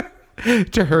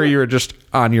 To her, you were just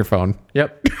on your phone.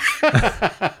 Yep.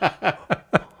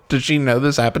 Did she know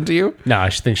this happened to you? No,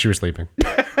 I think she was sleeping.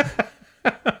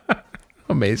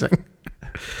 Amazing.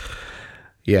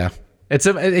 Yeah. It's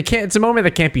a moment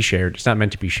that can't be shared. It's not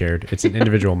meant to be shared. It's an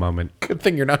individual moment. Good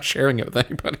thing you're not sharing it with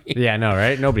anybody. Yeah, I know,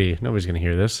 right? Nobody's gonna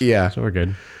hear this. Yeah. So we're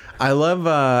good. I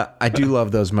do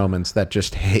love those moments that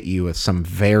just hit you with some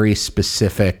very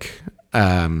specific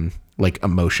like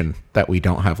emotion that we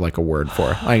don't have like a word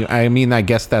for. I mean, I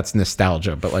guess that's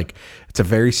nostalgia, but like it's a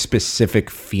very specific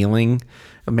feeling.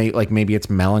 Maybe it's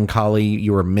melancholy.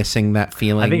 You were missing that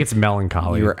feeling. I think it's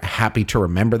melancholy. You were happy to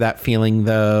remember that feeling,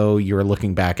 though. You were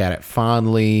looking back at it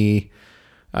fondly.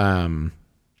 Yeah,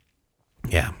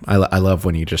 I love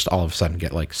when you just all of a sudden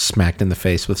get like smacked in the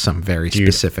face with some very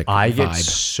specific vibe. I get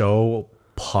so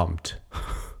pumped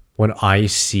when I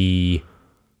see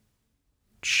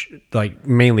like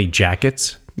mainly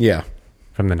jackets. Yeah,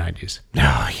 from the 90s.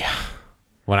 Oh yeah.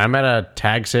 When I'm at a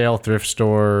tag sale, thrift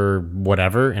store,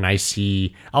 whatever, and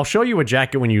I'll show you a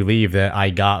jacket when you leave that I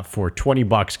got for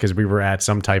 $20 because we were at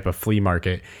some type of flea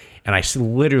market, and I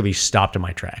literally stopped in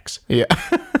my tracks. Yeah.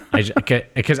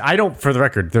 Because I don't, for the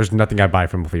record, there's nothing I buy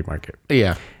from a flea market.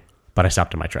 Yeah. But I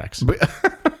stopped in my tracks.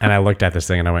 And I looked at this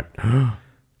thing and I went,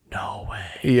 no way.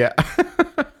 Yeah.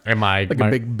 And a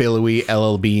big billowy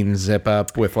LL Bean zip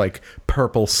up with like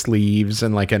purple sleeves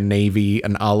and like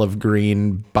an olive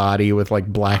green body with like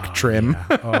black trim.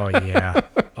 Yeah. Oh yeah.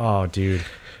 Oh dude.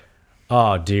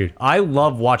 I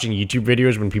love watching YouTube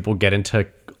videos when people get into,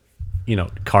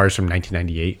 cars from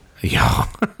 1998. Yeah.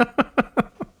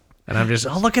 And I'm just,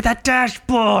 look at that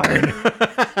dashboard.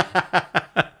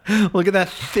 Look at that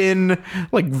thin,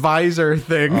 like, visor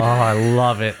thing. Oh, I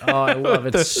love it. Oh, I love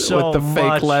it so much. With the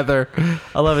fake leather.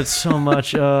 I love it so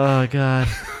much. Oh, God.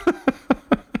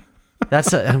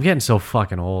 I'm getting so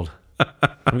fucking old.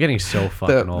 I'm getting so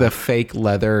fucking old. The fake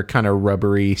leather kind of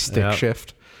rubbery stick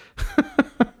shift.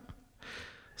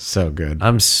 So good.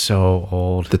 I'm so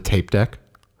old. The tape deck.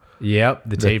 Yep,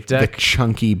 the tape deck. The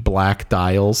chunky black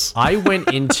dials. I went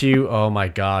into, oh my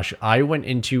gosh. I went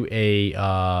into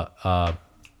a...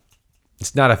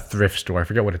 it's not a thrift store. I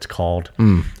forget what it's called.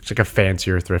 It's like a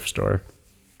fancier thrift store.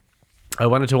 I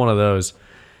went into one of those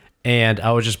and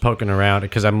I was just poking around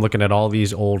because I'm looking at all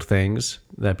these old things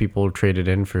that people traded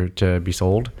in to be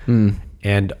sold.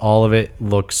 And all of it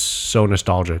looks so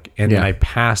nostalgic. And then I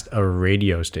passed a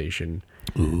radio station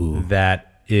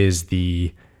that is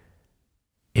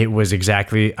it was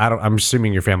exactly, I'm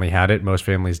assuming your family had it. Most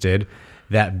families did.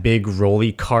 That big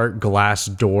rolly cart, glass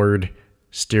doored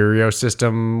stereo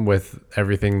system with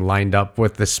everything lined up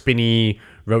with the spinny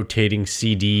rotating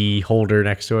CD holder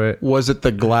next to it. Was it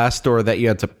the glass door that you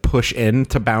had to push in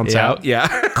to bounce out? Yeah.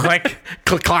 Click.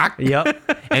 Click, clack.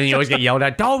 Yep. And you always get yelled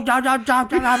at. Don't.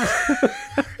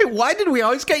 Why did we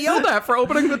always get yelled at for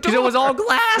opening the door? Because it was all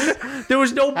glass. There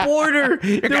was no border.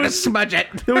 You're going to smudge it.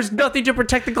 There was nothing to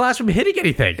protect the glass from hitting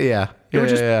anything. Yeah. It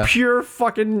was just pure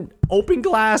fucking open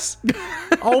glass.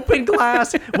 Open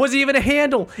glass. Wasn't even a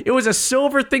handle. It was a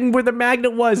silver thing where the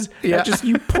magnet was. Yeah. That just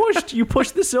you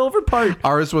pushed the silver part.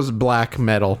 Ours was black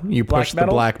metal. You pushed the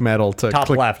black metal to Top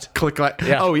click, left. Click left.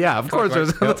 Yeah. Oh yeah, of course it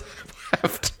was on the top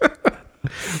left.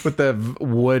 With the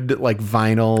wood like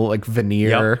vinyl like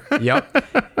veneer. Yep.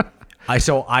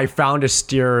 I found a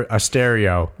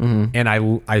stereo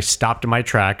and I stopped in my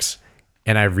tracks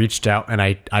and I reached out and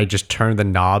I just turned the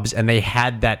knobs and they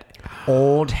had that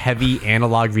old heavy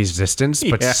analog resistance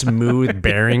but smooth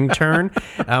bearing turn.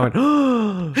 And I went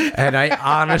and I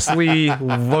honestly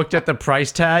looked at the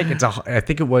price tag. I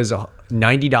think it was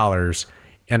 $90.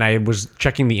 And I was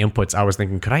checking the inputs. I was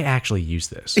thinking, could I actually use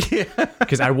this? Yeah.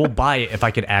 Because I will buy it if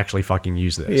I could actually fucking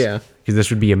use this. Yeah. Because this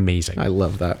would be amazing. I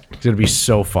love that. It's going to be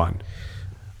so fun.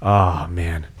 Oh,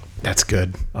 man. That's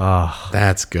good. Oh,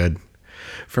 that's good.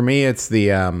 For me, it's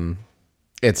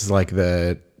it's like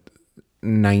the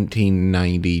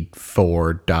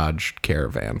 1994 Dodge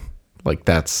Caravan. Like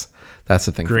that's the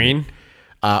thing. Green?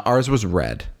 Ours was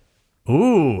red.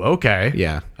 Ooh, okay.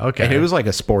 Yeah. Okay. And it was like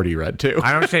a sporty red too.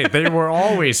 I don't say they were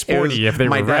always sporty if they were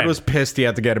my red. dad was pissed he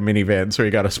had to get a minivan, so he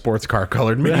got a sports car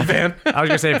colored minivan. I was going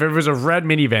to say, if it was a red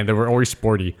minivan, they were always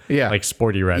sporty. Yeah. Like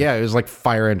sporty red. Yeah, it was like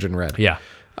fire engine red. Yeah.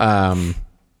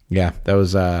 Yeah, that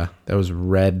was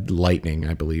Red Lightning,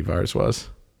 I believe ours was.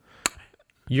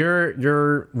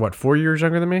 You're what, 4 years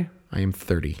younger than me? I am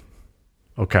 30.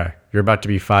 Okay. You're about to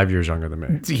be 5 years younger than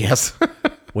me. Yes.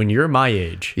 When you're my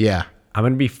age, Yeah. I'm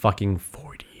going to be fucking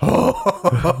 40.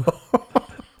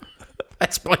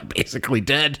 That's like basically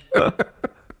dead.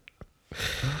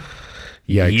 Yikes.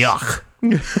 Yuck.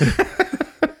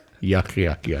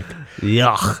 Yuck.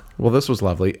 Yuck. Well, this was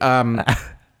lovely.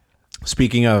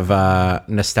 Speaking of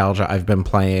nostalgia, I've been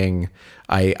playing.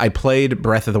 I played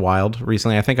Breath of the Wild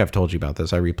recently. I think I've told you about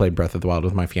this. I replayed Breath of the Wild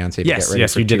with my fiance.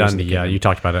 Yes, you did on the. You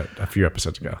talked about it a few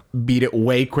episodes ago. Beat it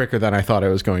way quicker than I thought I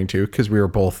was going to because we were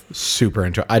both super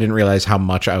into it. I didn't realize how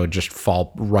much I would just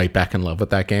fall right back in love with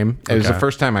that game. It was the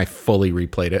first time I fully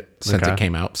replayed it since it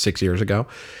came out 6 years ago,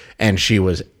 and she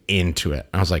was into it.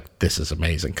 I was like, "This is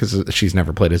amazing" because she's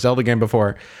never played a Zelda game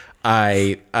before.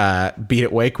 I beat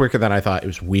it way quicker than I thought. It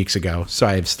was weeks ago, so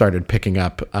I've started picking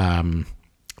up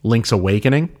Link's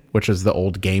Awakening, which is the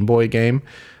old Game Boy game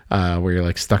where you're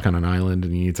like stuck on an island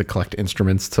and you need to collect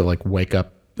instruments to like wake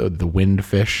up the wind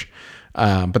fish.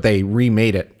 But they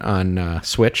remade it on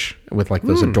Switch with like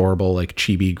those adorable like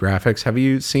chibi graphics. Have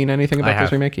you seen anything about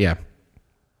this remake? Yeah.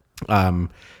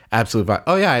 Absolute vibe.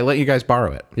 Oh yeah, I let you guys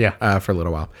borrow it. Yeah. For a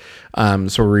little while.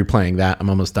 So we're replaying that.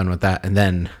 I'm almost done with that, and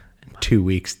then in 2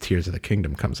 weeks, Tears of the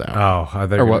Kingdom comes out. Oh,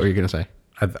 or what were you gonna say?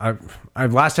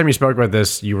 Last time you spoke about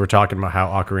this, you were talking about how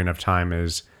Ocarina of Time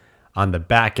is on the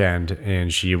back end,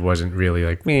 and she wasn't really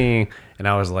like me. And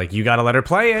I was like, you got to let her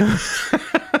play it.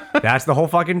 That's the whole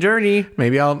fucking journey.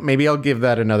 Maybe I'll give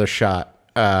that another shot.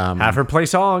 Have her play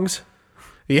songs.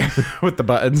 Yeah, with the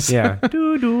buttons. Yeah.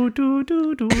 Do, do, do,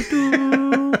 do, do, do,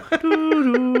 do,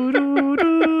 do, do,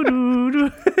 do,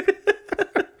 do.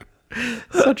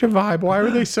 Such a vibe. Why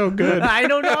were they so good? I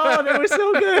don't know. They were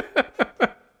so good.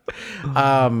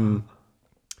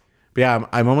 But yeah,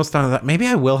 I'm almost done with that. Maybe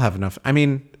I will have enough. I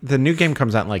mean, the new game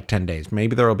comes out in like 10 days.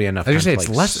 Maybe there will be enough I was time gonna say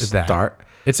to it's like less than start. that.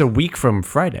 It's a week from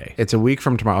Friday. It's a week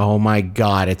from tomorrow. Oh my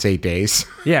God, it's 8 days.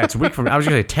 Yeah, it's a week from. I was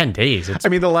gonna say 10 days. It's I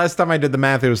mean, the last time I did the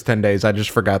math, it was 10 days. I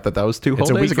just forgot that was 2 whole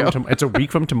a days week ago. from it's a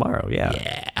week from tomorrow. Yeah.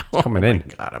 Yeah. It's coming in.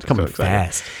 God, it's coming so excited.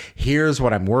 fast. Here's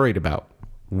what I'm worried about.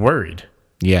 Worried.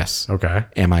 Yes. Okay.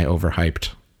 Am I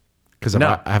overhyped? Because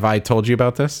have I told you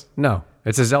about this? No,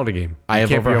 it's a Zelda game. I have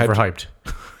can't overhyped. be overhyped.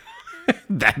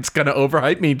 That's going to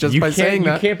overhype me just by saying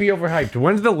that. You can't be overhyped.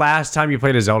 When's the last time you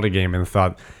played a Zelda game and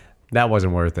thought that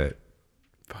wasn't worth it?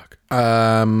 Fuck.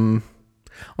 Well,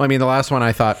 I mean, the last one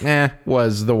I thought,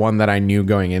 was the one that I knew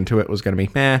going into it was going to be,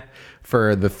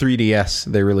 For the 3DS,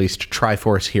 they released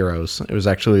Triforce Heroes. It was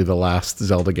actually the last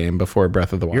Zelda game before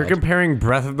Breath of the Wild. You're comparing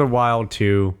Breath of the Wild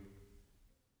to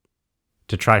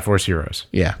Triforce Heroes.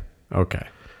 Yeah. Okay.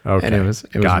 And it was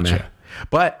gotcha. meh.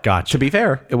 But to be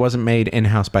fair, it wasn't made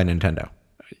in-house by Nintendo.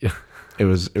 It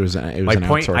was my an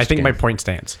point. outsourced I think game. my point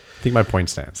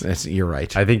stands. You're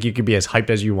right. I think you could be as hyped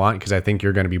as you want because I think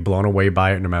you're going to be blown away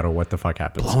by it no matter what the fuck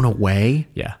happens. Blown away?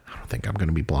 Yeah. I don't think I'm going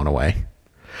to be blown away.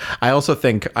 I also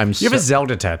think You have a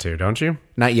Zelda tattoo, don't you?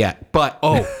 Not yet, but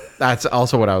that's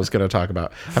also what I was going to talk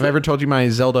about. Have I ever told you my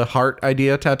Zelda heart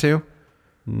idea tattoo?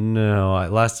 No.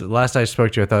 Last I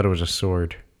spoke to you, I thought it was a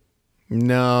sword.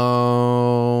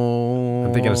 No.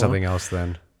 I'm thinking of something else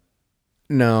then.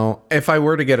 No, if I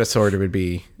were to get a sword, it would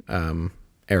be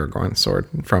Aragorn's sword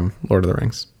from Lord of the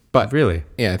Rings. But Really?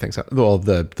 yeah, I think so. Well,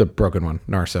 the broken one,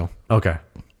 Narsil. Okay.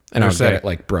 And I would say- get it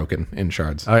like broken in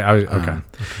shards. Okay.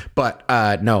 But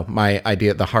no, my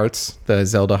idea, the hearts, the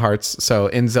Zelda hearts. So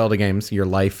in Zelda games, your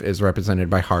life is represented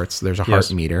by hearts. There's a heart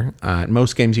Yes. meter. In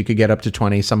most games, you could get up to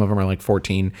 20. Some of them are like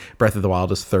 14. Breath of the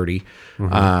Wild is 30.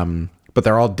 But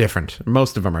they're all different.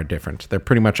 Most of them are different. They're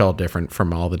pretty much all different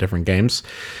from all the different games.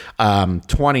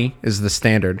 20 is the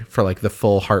standard for like the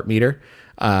full heart meter.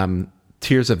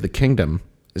 Tears of the Kingdom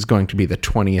is going to be the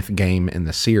 20th game in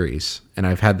the series. And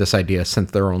I've had this idea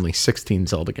since there were only 16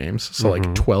 Zelda games. So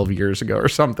like 12 years ago or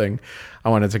something, I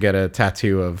wanted to get a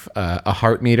tattoo of a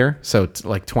heart meter. So it's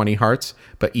like 20 hearts,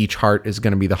 but each heart is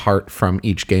going to be the heart from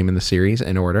each game in the series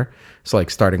in order. So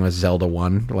like starting with Zelda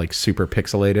 1, like super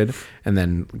pixelated, and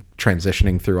then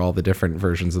transitioning through all the different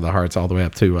versions of the hearts all the way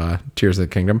up to Tears of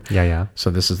the Kingdom. Yeah.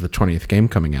 So this is the 20th game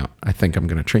coming out. I think I'm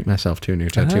going to treat myself to a new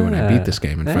tattoo when I beat this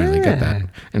game and finally get that. And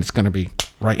it's going to be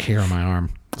right here on my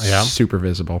arm. Yeah. Super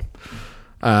visible.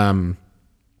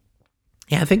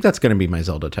 Yeah, I think that's going to be my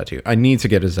Zelda tattoo. I need to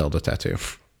get a Zelda tattoo.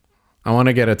 I want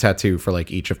to get a tattoo for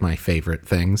like each of my favorite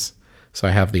things. So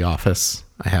I have The Office.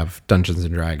 I have Dungeons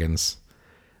and Dragons.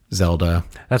 Zelda.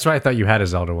 That's why I thought you had a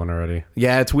Zelda one already.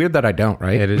 Yeah, it's weird that I don't,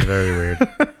 right? It is very weird.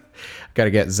 Got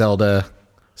to get Zelda,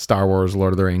 Star Wars,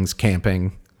 Lord of the Rings,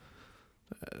 camping,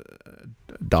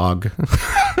 dog.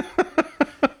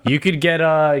 You could get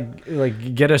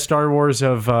a Star Wars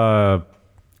of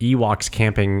Ewoks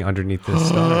camping underneath this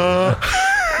star.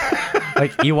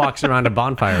 Like Ewoks around a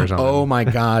bonfire or something. Oh my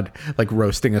God. Like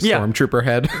roasting a Yeah. stormtrooper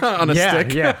head on a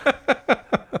stick. Yeah.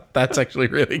 That's actually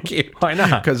really cute. Why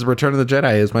not? Because Return of the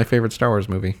Jedi is my favorite Star Wars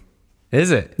movie.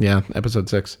 Is it? Yeah, episode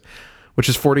 6, which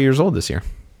is 40 years old this year.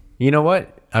 You know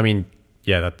what? I mean,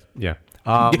 yeah.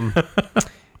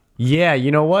 Yeah,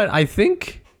 you know what? I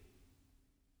think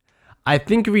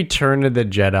Return of the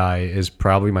Jedi is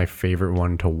probably my favorite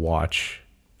one to watch.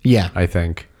 Yeah. I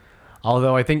think.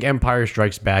 Although I think Empire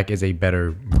Strikes Back is a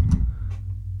better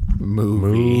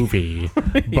movie.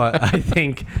 But I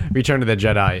think Return of the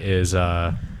Jedi is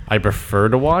I prefer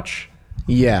to watch.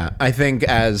 Yeah, I think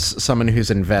as someone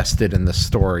who's invested in the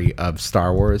story of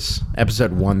Star Wars,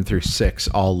 episode 1 through 6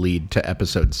 all lead to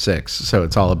episode 6. So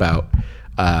it's all about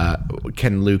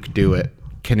can Luke do it?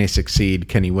 Can he succeed?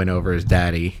 Can he win over his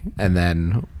daddy? And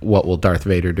then what will Darth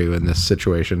Vader do in this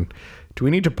situation? Do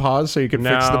we need to pause so you can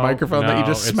fix the microphone that you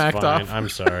just smacked off? I'm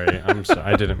sorry.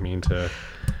 I didn't mean to.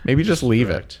 Maybe just leave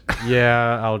it.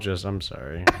 Yeah, I'm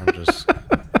sorry.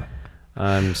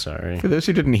 I'm sorry. For those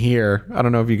who didn't hear, I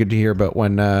don't know if you could hear, but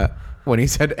when he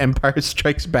said Empire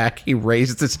Strikes Back, he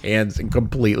raised his hands and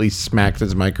completely smacked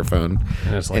his microphone.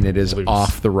 And it's like and it is loose.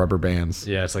 off the rubber bands.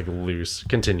 Yeah, it's like loose.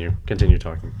 Continue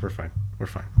talking. We're fine.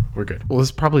 We're good. Well,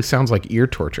 this probably sounds like ear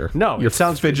torture. No, You're it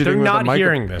sounds fidgeting They're with not the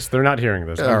hearing this. They're not hearing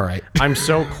this. All right. I'm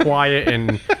so quiet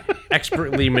and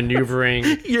expertly maneuvering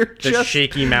the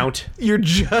shaky mount. You're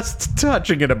just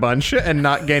touching it a bunch and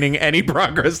not gaining any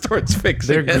progress towards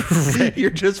fixing They're it. great. You're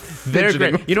just They're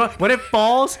fidgeting. great. You know what? When it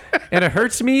falls and it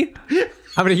hurts me,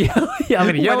 I'm gonna yell. I'm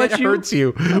gonna yell when at it you. hurts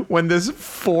you when this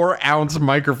 4-ounce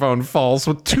microphone falls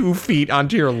with 2 feet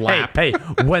onto your lap. Hey,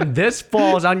 when this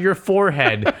falls on your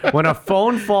forehead, when a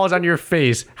phone falls on your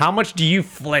face, how much do you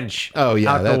flench? Oh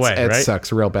yeah, out the way, it right?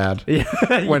 sucks real bad.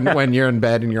 When you're in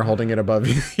bed and you're holding it above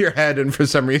your head, and for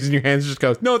some reason your hands just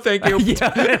go, no, thank you,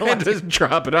 and just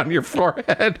drop it on your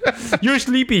forehead. You're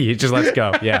sleepy. Just let's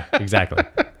go. Yeah, exactly.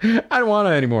 I don't want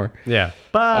it anymore. Yeah.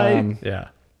 Bye. Yeah.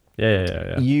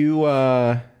 You.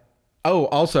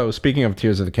 Also, speaking of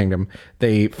Tears of the Kingdom,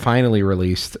 they finally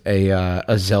released a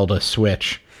Zelda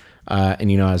Switch.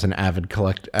 And as an avid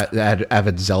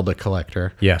Zelda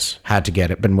collector, Yes. had to get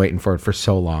it. Been waiting for it for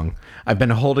so long. I've been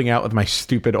holding out with my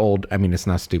stupid old. I mean, it's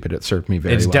not stupid. It served me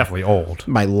very well. It's definitely old.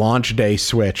 My launch day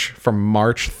Switch from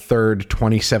March 3rd,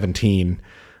 2017.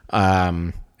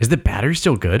 Is the battery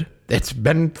still good? It's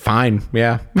been fine.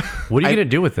 Yeah. What are you gonna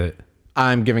do with it?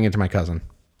 I'm giving it to my cousin.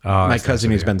 Oh, My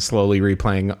cousin who's been slowly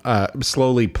playing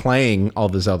all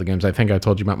the Zelda games. I think I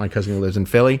told you about my cousin who lives in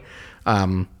Philly.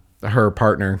 Her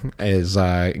partner is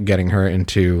getting her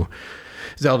into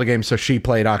Zelda games, so she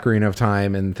played Ocarina of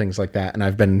Time and things like that. And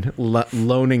I've been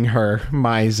loaning her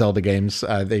my Zelda games.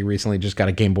 They recently just got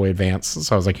a Game Boy Advance,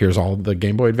 so I was like, "Here's all the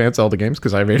Game Boy Advance Zelda games,"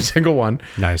 because I have every single one.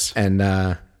 Nice.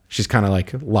 And she's kind of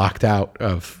like locked out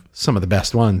of some of the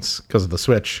best ones because of the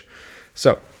Switch.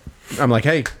 So I'm like,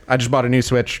 hey, I just bought a new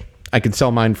Switch. I could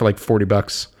sell mine for like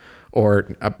 $40, or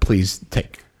please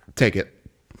take it.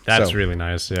 That's So really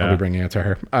nice. Yeah. I'll be bringing it to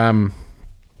her.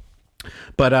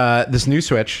 But this new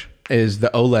Switch, is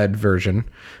the OLED version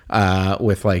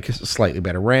with like slightly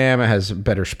better RAM. It has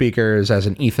better speakers, has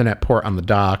an Ethernet port on the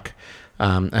dock.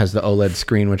 It has the OLED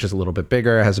screen, which is a little bit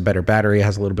bigger. It has a better battery. It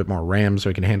has a little bit more RAM, so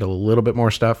it can handle a little bit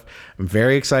more stuff. I'm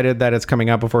very excited that it's coming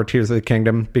out before Tears of the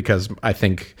Kingdom, because I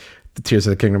think the Tears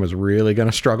of the Kingdom is really going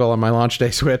to struggle on my launch day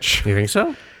Switch. You think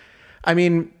so? I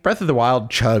mean, Breath of the Wild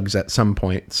chugs at some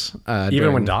points.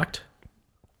 Even when docked?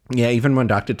 Yeah, even when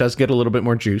docked, it does get a little bit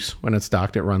more juice. When it's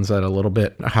docked, it runs at a little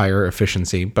bit higher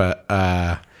efficiency, but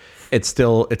it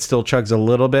still chugs a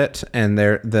little bit. And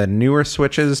the newer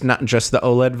Switches, not just the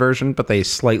OLED version, but they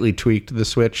slightly tweaked the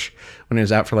Switch when it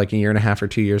was out for like a year and a half or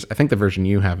 2 years. I think the version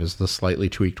you have is the slightly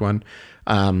tweaked one.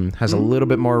 Has a little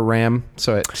bit more RAM,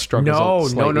 so it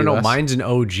struggles. No. Less. Mine's an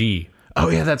OG. Oh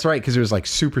yeah, that's right, because it was like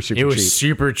super cheap. It was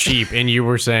super cheap, and you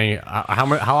were saying,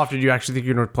 how often do you actually think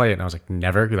you're going to play it? And I was like,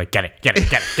 never. You're like, get it. I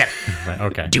was like,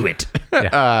 okay. Do it.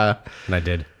 Yeah. And I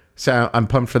did. So I'm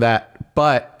pumped for that,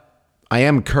 but I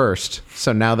am cursed.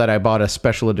 So now that I bought a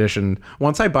special edition,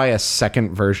 once I buy a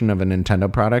second version of a Nintendo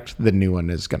product, the new one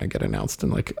is going to get announced in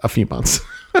like a few months.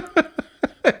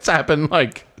 It's happened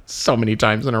like so many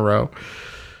times in a row.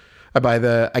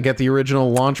 I get the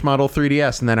original launch model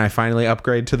 3DS, and then I finally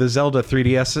upgrade to the Zelda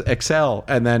 3DS XL,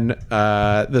 and then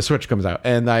the Switch comes out,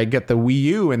 and I get the Wii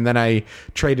U, and then I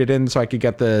trade it in so I could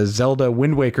get the Zelda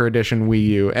Wind Waker Edition Wii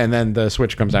U, and then the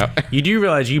Switch comes out. You do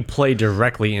realize you play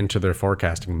directly into their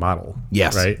forecasting model.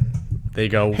 Yes. Right? They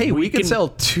go, hey, we can sell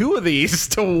 2 of these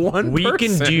to one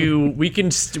person.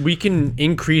 We can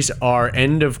increase our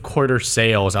end of quarter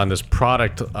sales on this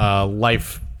product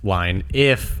lifeline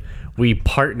if we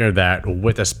partner that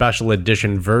with a special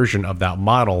edition version of that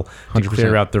model to 100%.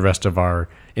 clear out the rest of our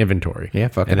inventory. Yeah,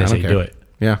 fucking and I that's how don't you care. do it.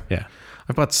 Yeah. Yeah.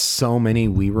 I've bought so many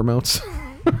Wii remotes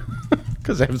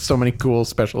because they have so many cool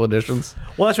special editions.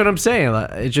 Well, that's what I'm saying.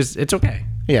 It's okay.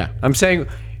 Yeah. I'm saying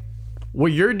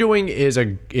what you're doing is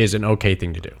an okay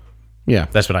thing to do. Yeah.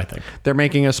 That's what I think. They're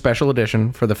making a special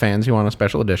edition for the fans who want a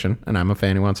special edition, and I'm a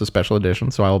fan who wants a special edition,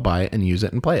 so I will buy it and use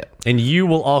it and play it. And you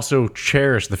will also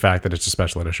cherish the fact that it's a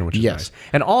special edition, which is nice.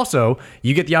 And also,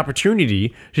 you get the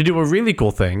opportunity to do a really cool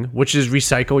thing, which is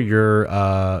recycle your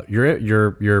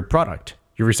product.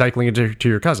 You're recycling it to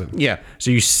your cousin. Yeah. So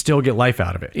you still get life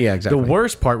out of it. Yeah, exactly. The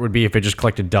worst part would be if it just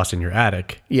collected dust in your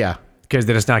attic. Yeah. Because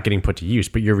then it's not getting put to use,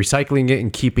 but you're recycling it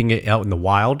and keeping it out in the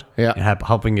wild, yeah, and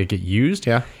helping it get used.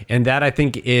 Yeah. And that, I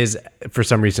think, is, for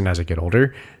some reason, as I get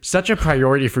older, such a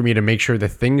priority for me to make sure the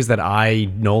things that I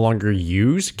no longer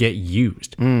use get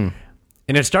used. And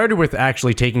it started with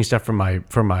actually taking stuff from my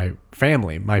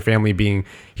family. My family being,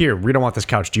 here, we don't want this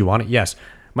couch. Do you want it? Yes.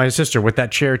 My sister, with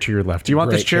that chair to your left. Do you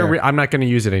want this chair? I'm not going to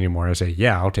use it anymore. I say,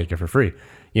 yeah, I'll take it for free.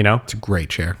 You know? It's a great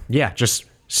chair. Yeah, just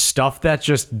stuff that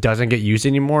just doesn't get used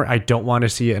anymore. I don't want to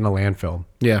see it in a landfill.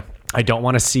 Yeah. I don't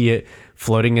want to see it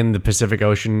floating in the Pacific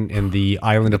Ocean in the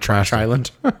island of Trash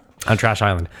Island. On Trash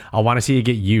Island. I want to see it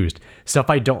get used. Stuff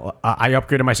I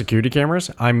upgraded my security cameras.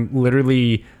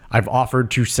 I've offered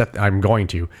to I'm going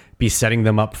to be setting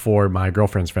them up for my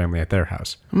girlfriend's family at their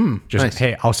house. Nice.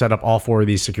 Hey, I'll set up all 4 of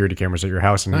these security cameras at your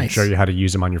house and show you how to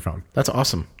use them on your phone. That's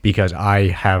awesome. Because I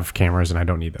have cameras and I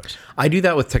don't need those. I do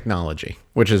that with technology,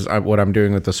 which is what I'm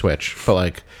doing with the Switch. But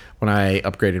like when I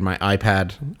upgraded my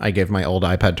iPad, I gave my old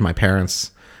iPad to my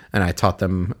parents, and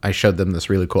I showed them this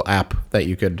really cool app that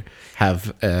you could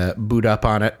have boot up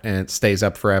on it, and it stays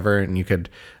up forever, and you could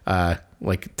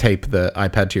like tape the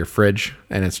iPad to your fridge,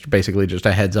 and it's basically just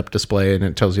a heads up display, and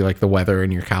it tells you like the weather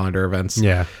and your calendar events.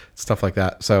 Yeah. Stuff like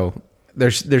that. So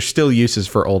there's still uses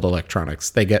for old electronics.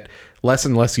 They get less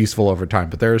and less useful over time,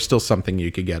 but there is still something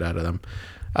you could get out of them.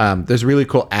 There's really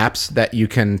cool apps that you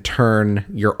can turn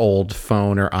your old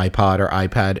phone or iPod or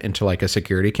iPad into like a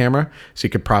security camera. So you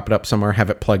could prop it up somewhere, have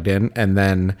it plugged in, and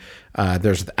then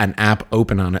there's an app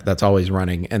open on it that's always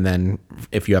running. And then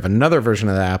if you have another version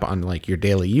of the app on like your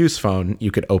daily use phone,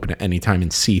 you could open it anytime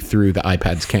and see through the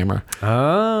iPad's camera.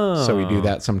 Oh. So we do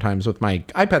that sometimes with my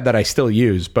iPad that I still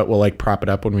use, but we'll like prop it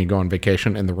up when we go on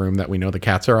vacation in the room that we know the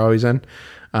cats are always in.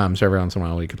 So every once in a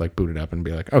while we could like boot it up and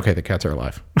be like, okay, the cats are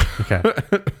alive. Okay.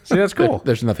 See, that's cool.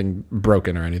 There's nothing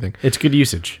broken or anything. It's good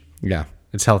usage. Yeah.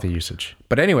 It's healthy usage.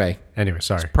 But anyway,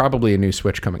 sorry. Probably a new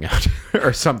Switch coming out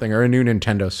or something, or a new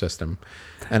Nintendo system.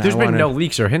 And there's been no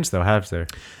leaks or hints though, have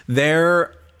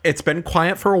there? It's been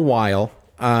quiet for a while,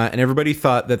 and everybody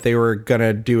thought that they were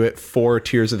gonna do it for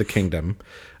Tears of the Kingdom,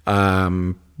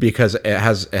 because it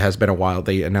has been a while.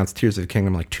 They announced Tears of the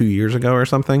Kingdom like 2 years ago or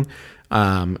something,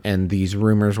 and these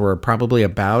rumors were probably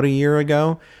about a year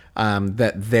ago.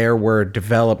 That there were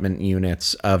development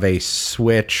units of a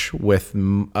Switch with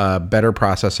a better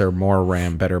processor, more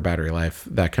RAM, better battery life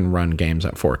that can run games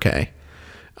at 4K.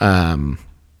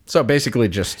 So basically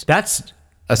just That's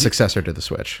a successor to the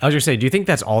Switch. I was gonna say, do you think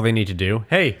that's all they need to do?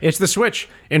 Hey, it's the Switch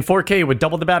in 4K with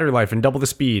double the battery life and double the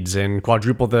speeds and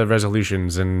quadruple the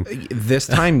resolutions, and This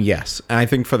time, yes. And I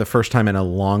think for the first time in a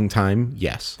long time,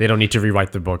 yes. they don't need to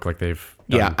rewrite the book like they've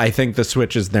done. Yeah, I think the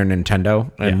Switch is their Nintendo,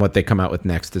 and what they come out with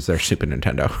next is their Super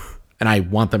Nintendo. And I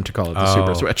want them to call it the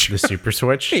Super Switch. The Super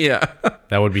Switch? Yeah.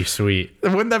 That would be sweet.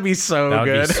 Wouldn't that be so That would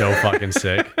good? be so fucking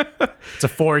sick. It's a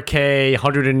 4K,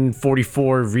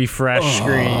 144 refresh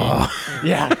screen.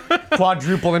 Yeah.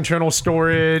 Quadruple internal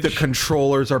storage. The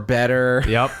controllers are better.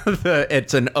 Yep.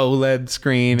 It's an OLED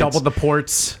screen. Double It's the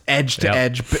ports. edge to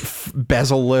edge,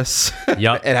 bezel-less.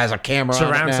 Yep. It has a camera on it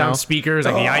Surround now. sound speakers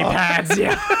like the iPads.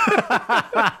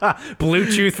 Yeah.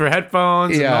 Bluetooth for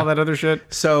headphones and Yeah. all that other shit.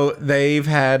 So they've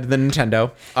had the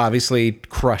Nintendo, obviously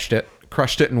crushed it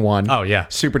and won. Oh, yeah.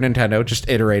 Super Nintendo just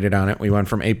iterated on it. We went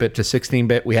from 8-bit to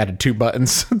 16-bit. We added 2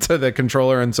 buttons to the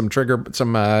controller and some shoulder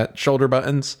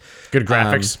buttons. Good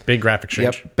graphics. Big graphic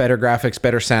change. Yep, better graphics,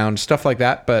 better sound, stuff like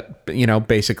that. But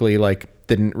basically like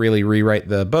didn't really rewrite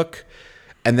the book.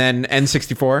 And then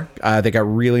N64, they got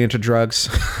really into drugs,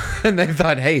 and they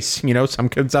thought, hey, some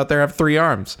kids out there have 3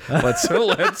 arms.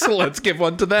 Let's give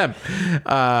one to them.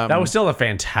 That was still a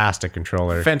fantastic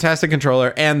controller. Fantastic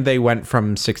controller, and they went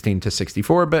from 16 to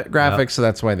 64-bit graphics, so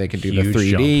that's why they could do Huge the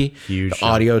 3D. jump. Huge the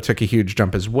audio took a huge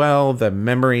jump as well. The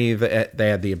memory, they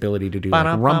had the ability to do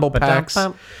like rumble packs.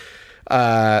 Oh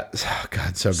God,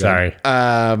 so good. Sorry.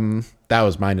 That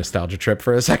was my nostalgia trip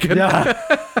for a second.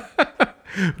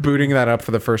 Booting that up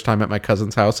for the first time at my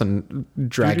cousin's house and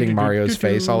dragging Mario's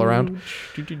face all around.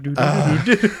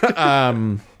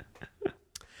 And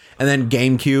then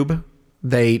GameCube,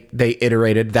 they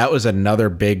iterated. That was another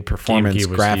big performance GameCube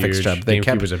was graphics huge. jump.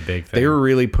 GameCube was a big thing. They were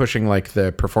really pushing like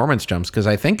the performance jumps because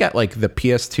I think at like the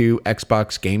PS2,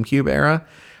 Xbox, GameCube era,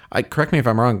 correct me if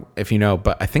I'm wrong if you know,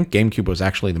 but I think GameCube was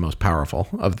actually the most powerful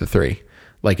of the 3.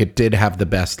 Like it did have the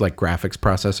best like graphics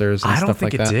processors and I stuff don't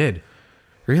think like that. it did.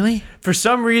 Really? For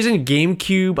some reason,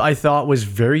 GameCube I thought was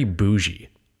very bougie.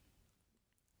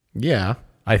 Yeah.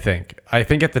 I think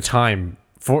at the time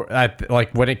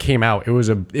like when it came out, it was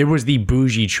the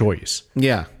bougie choice.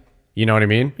 Yeah. You know what I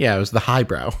mean? Yeah, it was the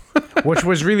highbrow. Which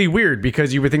was really weird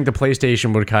because you would think the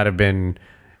PlayStation would kind of been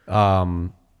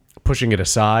pushing it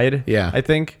aside. Yeah. I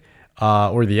think,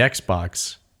 or the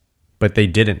Xbox, but they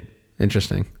didn't.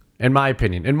 Interesting. In my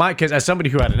opinion, because as somebody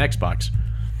who had an Xbox,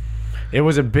 it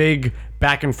was a big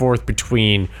back and forth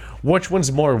between which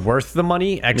one's more worth the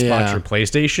money, Xbox Yeah. or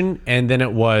PlayStation, and then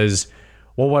it was,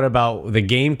 well, what about the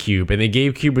GameCube? And the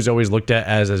GameCube was always looked at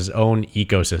as its own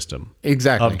ecosystem.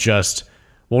 Exactly. Of just,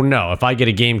 well, no, if I get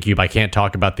a GameCube, I can't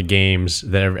talk about the games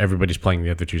that everybody's playing in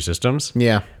the other 2 systems.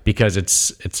 Yeah. Because it's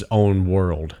its own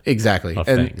world. Exactly. Of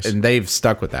And things. and they've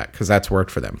stuck with that because that's worked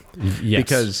for them. Yes.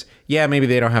 Because, yeah, maybe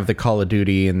they don't have the Call of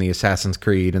Duty and the Assassin's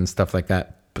Creed and stuff like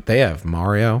that, but they have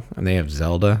Mario and they have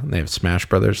Zelda and they have Smash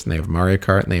Brothers and they have Mario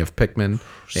Kart and they have Pikmin.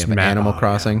 They have Animal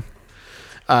Crossing.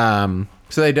 So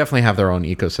they definitely have their own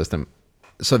ecosystem.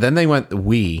 So then they went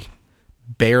Wii,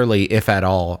 barely, if at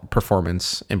all,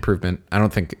 performance improvement. I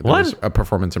don't think there was a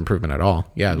performance improvement at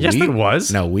all. Yeah. Yes, Wii, there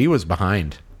was. No, Wii was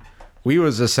behind. Wii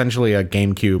was essentially a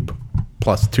GameCube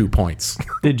plus 2 points.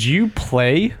 Did you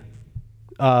play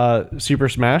Super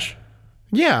Smash?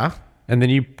 Yeah. And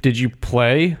then did you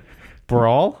play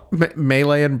Brawl?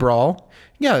 Melee and Brawl.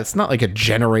 Yeah, it's not like a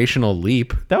generational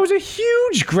leap. That was a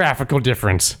huge graphical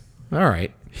difference. All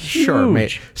right. Sure,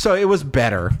 mate. Huge. So it was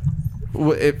better.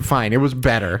 Fine, it was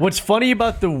better. What's funny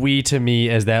about the Wii to me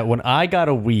is that when I got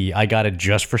a Wii, I got it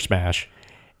just for Smash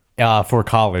for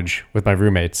college with my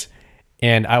roommates.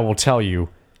 And I will tell you,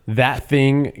 that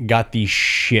thing got the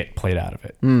shit played out of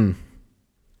it.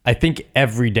 I think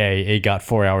every day it got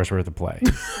 4 hours worth of play.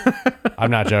 I'm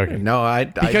not joking. No,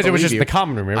 Because it was just in the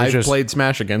common room. It was I've just played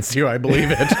Smash against you. I believe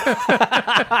it.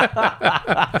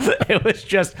 it was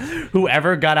just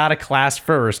whoever got out of class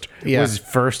first was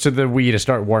first to the Wii to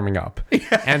start warming up.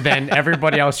 And then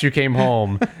everybody else who came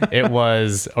home, it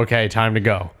was, okay, time to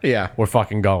go. Yeah. We're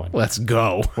fucking going. Let's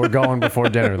go. We're going before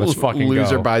dinner. Let's fucking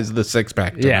Loser go. buys the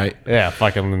 6-pack Yeah. tonight. Yeah.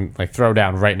 Fucking like throw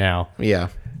down right now. Yeah.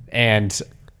 And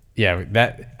yeah,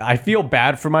 that I feel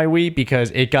bad for my Wii because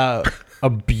it got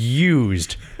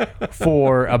abused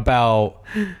for about,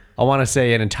 I want to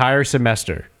say, an entire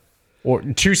semester or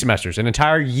 2 semesters, an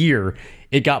entire year.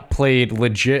 It got played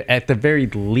legit at the very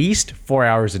least 4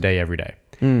 hours a day every day.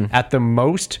 At the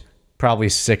most, probably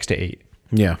 6 to 8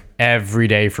 Yeah. every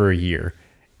day for a year.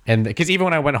 And because even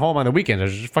when I went home on the weekends, I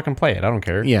was just fucking play it. I don't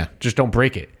care. Yeah. Just don't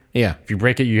break it. Yeah. If you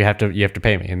break it, you have to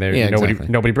pay me. And there, Yeah, nobody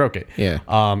exactly. nobody broke it. Yeah.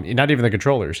 Not even the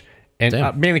controllers. And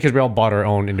mainly because we all bought our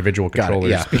own individual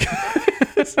controllers.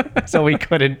 So we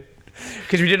couldn't,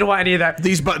 because we didn't want any of that.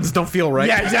 These buttons don't feel right.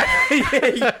 Yeah,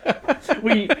 exactly.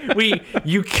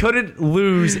 You couldn't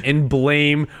lose and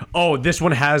blame, oh, this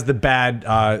one has the bad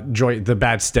the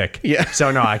bad stick. Yeah.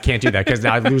 So no, I can't do that because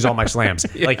I lose all my slams.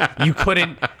 Like, you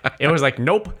couldn't. It was like,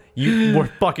 nope. You were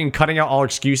fucking cutting out all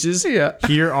excuses. Yeah.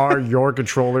 Here are your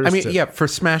controllers. I mean, for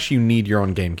Smash, you need your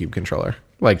own GameCube controller.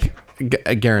 Like,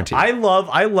 I guarantee. I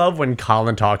love when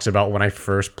Colin talks about when I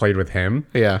first played with him.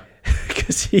 Yeah.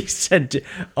 Because he said,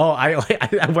 I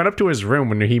went up to his room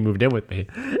when he moved in with me,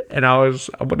 and I was,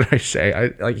 what did I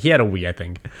say? He had a Wii, I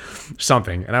think,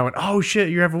 something, and I went, oh shit,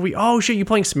 you have a Wii? Oh shit, you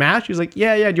playing Smash? He was like,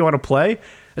 yeah. Do you want to play? I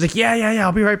was like, yeah,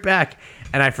 I'll be right back.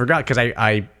 And I forgot because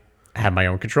I had my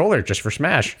own controller just for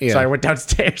Smash. Yeah. So I went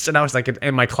downstairs and I was like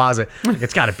in my closet. Like,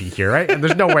 it's got to be here, right? And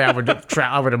there's no way I would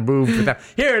have moved without.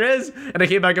 Here it is. And I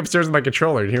came back upstairs with my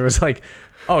controller, and he was like,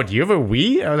 oh, do you have a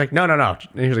Wii? I was like, no. And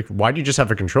he was like, why do you just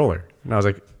have a controller? And I was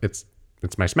like, it's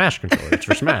my Smash controller. It's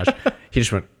for Smash. He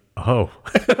just went, oh.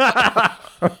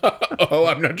 Oh,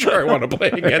 I'm not sure I want to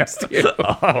play against you.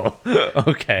 Oh,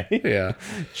 okay. Yeah.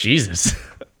 Jesus.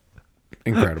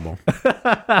 Incredible.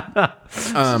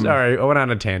 Sorry, I went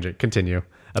on a tangent. Continue.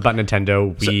 About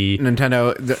Nintendo, Wii.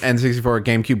 Nintendo, the N64,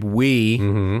 GameCube,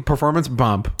 Wii, performance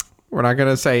bump. We're not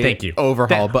gonna say Thank you.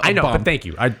 overhaul, but I know, bump. but thank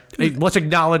you. Let's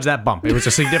acknowledge that bump. It was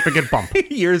a significant bump.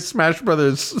 Your Smash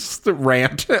Brothers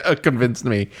rant convinced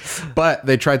me, but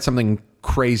they tried something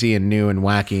crazy and new and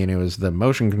wacky, and it was the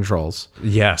motion controls.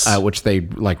 Yes, which they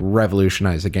like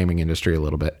revolutionized the gaming industry a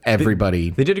little bit. They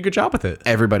did a good job with it.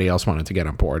 Everybody else wanted to get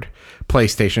on board.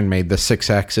 PlayStation made the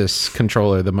 6-axis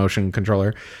controller, the motion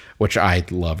controller, which I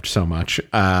loved so much.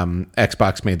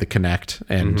 Xbox made the Kinect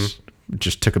and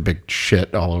just took a big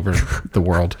shit all over the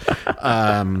world.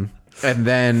 And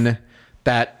then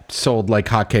that sold like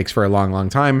hotcakes for a long, long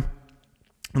time.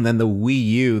 And then the Wii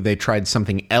U, they tried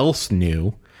something else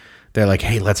new. They're like,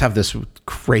 hey, let's have this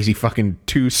crazy fucking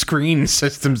 2-screen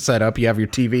system set up. You have your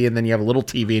TV, and then you have a little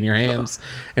TV in your hands,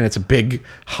 and it's a big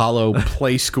hollow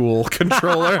Play School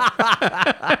controller.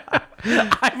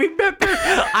 I remember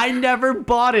I never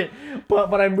bought it, but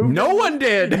when I moved, no one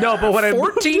did. No, but when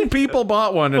 14 people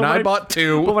bought one, and I bought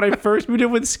 2. But when I first moved in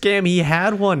with Scam, he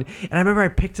had one, and I remember I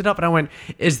picked it up and I went,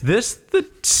 "Is this the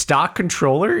stock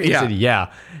controller?" He said,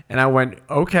 "Yeah." And I went,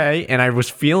 okay. And I was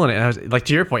feeling it. And I was like,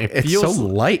 to your point, it feels so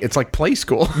light. It's like Play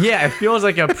School. Yeah, it feels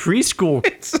like a preschool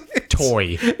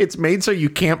toy. It's made so you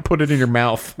can't put it in your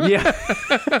mouth. Yeah.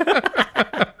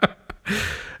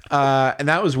 And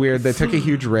that was weird. They took a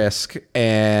huge risk,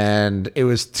 and it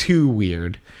was too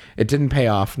weird. It didn't pay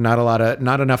off.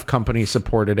 Not enough companies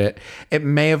supported it. It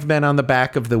may have been on the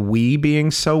back of the Wii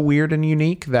being so weird and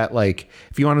unique that, like,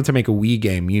 if you wanted to make a Wii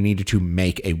game, you needed to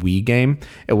make a Wii game.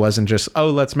 It wasn't just,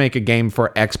 oh, let's make a game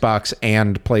for Xbox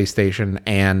and PlayStation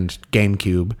and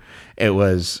GameCube. It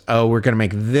was, oh, we're going to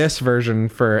make this version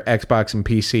for Xbox and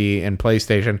PC and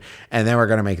PlayStation, and then we're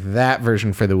going to make that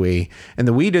version for the Wii. And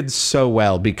the Wii did so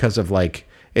well because of, like,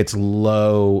 its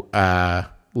low,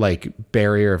 like,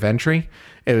 barrier of entry.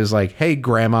 It was like, hey,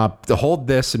 grandma, hold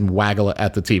this and waggle it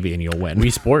at the TV and you'll win.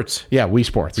 Wii Sports. Yeah, Wii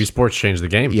Sports. Wii Sports changed the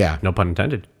game. Yeah. No pun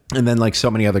intended. And then, like,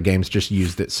 so many other games just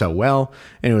used it so well.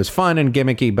 And it was fun and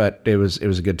gimmicky, but it was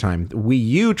a good time. Wii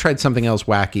U tried something else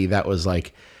wacky that was,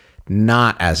 like,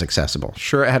 not as accessible.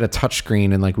 Sure, it had a touch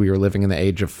screen, and like we were living in the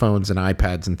age of phones and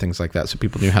iPads and things like that, so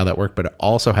people knew how that worked, but it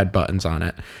also had buttons on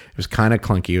it. It was kind of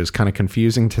clunky. It was kind of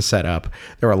confusing to set up.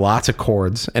 There were lots of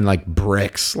cords and like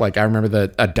bricks. Like I remember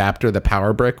the adapter, the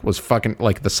power brick was fucking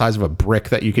like the size of a brick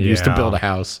that you could use to build a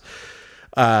house.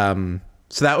 So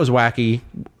that was wacky.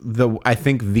 I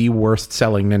think the worst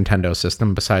selling Nintendo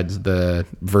system besides the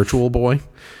Virtual Boy.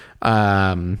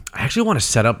 I actually want to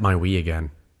set up my Wii again.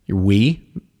 Your Wii?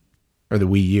 Or the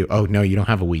Wii U? Oh, no, you don't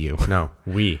have a Wii U. No,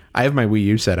 Wii. I have my Wii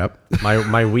U set up. My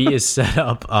Wii is set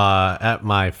up at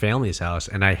my family's house,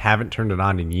 and I haven't turned it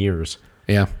on in years.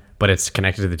 Yeah. But it's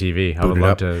connected to the TV. I would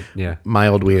love to, yeah. My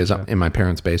old Wii is in my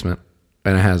parents' basement,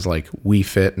 and it has like Wii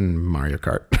Fit and Mario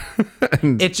Kart.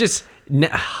 It's just,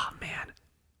 man.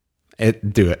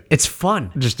 Do it. It's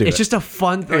fun. Just do it. It's just a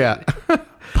fun thing. Yeah.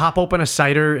 Pop open a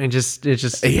cider and just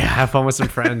have fun with some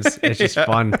friends. It's just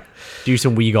fun. Do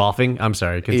some Wii golfing. I'm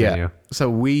sorry, continue. Yeah.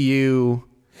 So Wii U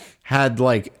had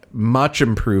like much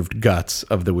improved guts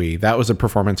of the Wii. That was a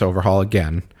performance overhaul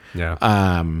again.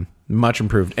 Yeah. Much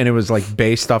improved. And it was like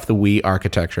based off the Wii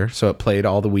architecture. So it played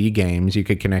all the Wii games. You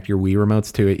could connect your Wii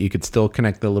remotes to it. You could still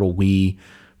connect the little Wii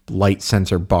light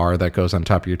sensor bar that goes on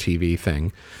top of your TV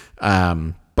thing.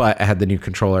 but I had the new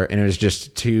controller, and it was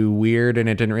just too weird, and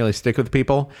it didn't really stick with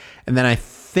people. And then I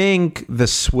think the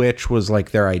Switch was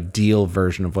like their ideal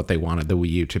version of what they wanted the Wii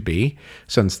U to be.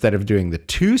 So instead of doing the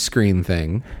 2-screen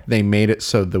thing, they made it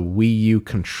so the Wii U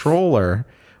controller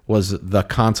was the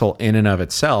console in and of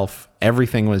itself.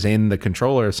 Everything was in the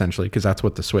controller essentially, because that's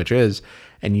what the Switch is.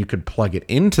 And you could plug it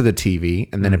into the TV,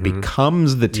 and then it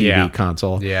becomes the TV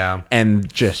console. Yeah.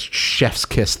 And just chef's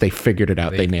kiss, they figured it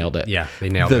out. They nailed it. Yeah, they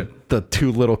nailed it. The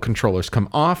two little controllers come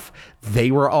off.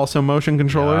 They were also motion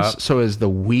controllers. Yep. So as the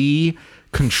Wii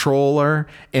controller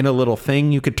in a little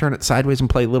thing, you could turn it sideways and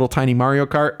play little tiny Mario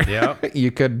Kart. Yep. you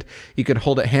could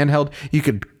hold it handheld. You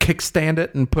could kickstand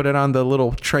it and put it on the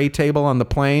little tray table on the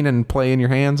plane and play in your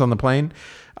hands on the plane.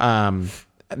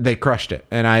 They crushed it.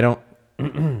 And I don't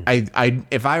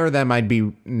if I were them, I'd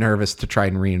be nervous to try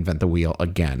and reinvent the wheel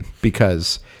again,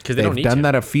 because they've done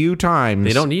that a few times.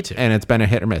 They don't need to. And it's been a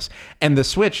hit or miss. And the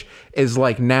Switch is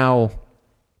like, now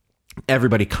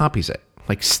everybody copies it.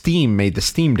 Like Steam made the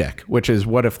Steam Deck, which is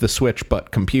what if the Switch but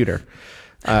computer.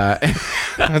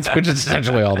 Which is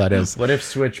essentially all that is. What if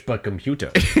Switch but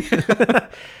computer?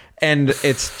 And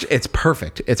it's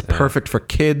perfect. It's perfect for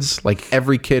kids. Like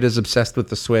every kid is obsessed with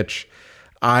the Switch.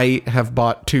 I have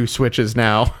bought 2 Switches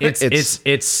now.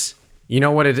 It's you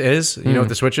know what it is? You know what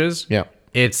the Switch is? Yeah.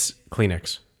 It's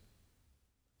Kleenex.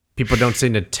 People don't say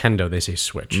Nintendo, they say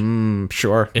Switch.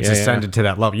 Sure. It's ascended to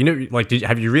that level. You know, like,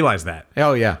 have you realized that?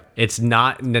 Oh yeah. It's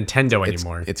not Nintendo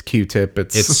anymore. It's Q-tip.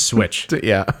 It's Switch.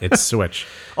 Yeah. It's Switch.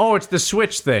 Oh, it's the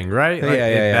Switch thing, right? Like,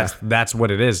 yeah. That's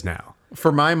what it is now.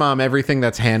 For my mom, everything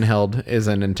that's handheld is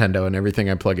a Nintendo, and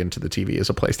everything I plug into the TV is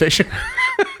a PlayStation.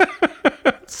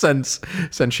 Since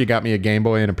she got me a Game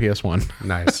Boy and a PS1.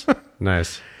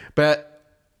 Nice. But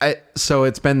so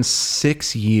it's been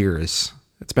 6 years.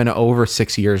 It's been over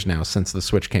 6 years now since the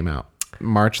Switch came out.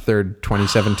 March 3rd,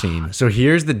 2017. So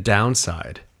here's the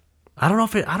downside. I don't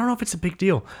know if it's a big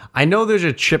deal. I know there's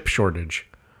a chip shortage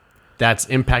that's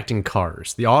impacting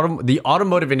cars. The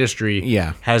automotive industry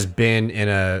has been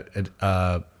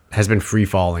has been free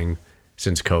falling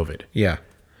since COVID. Yeah.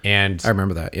 And I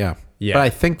remember that. Yeah. Yeah. But I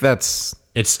think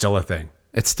it's still a thing.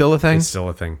 It's still a thing. It's still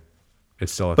a thing.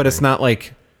 But it's not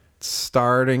like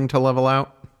starting to level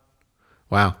out.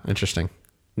 Wow, interesting.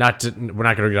 We're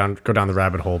not going to go down the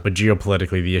rabbit hole, but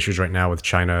geopolitically, the issues right now with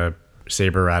China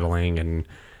saber rattling and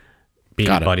being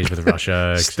buddies with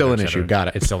Russia, still an issue. Got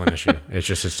it. It's still an issue.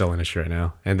 It's still an issue right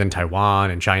now. And then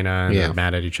Taiwan and China, and they're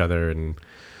mad at each other and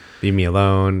leave me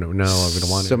alone. No, we don't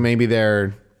want it. So maybe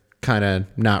they're kind of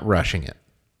not rushing it.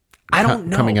 I don't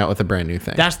know. Coming out with a brand new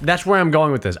thing. That's where I'm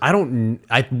going with this.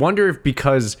 I wonder if,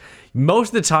 because most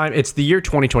of the time it's the year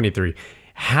 2023.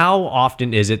 How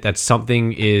often is it that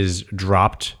something is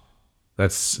dropped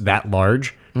that's that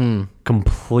large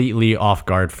completely off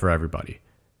guard for everybody?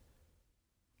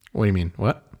 What do you mean?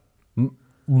 What?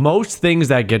 Most things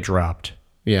that get dropped.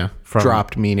 Yeah.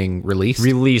 Dropped meaning released?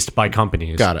 Released by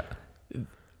companies. Got it.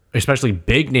 Especially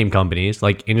big name companies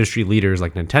like industry leaders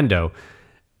like Nintendo.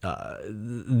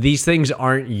 These things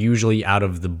aren't usually out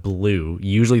of the blue.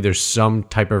 Usually there's some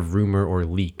type of rumor or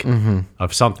leak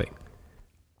of something.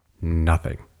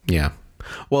 Nothing. Yeah.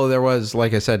 Well, there was,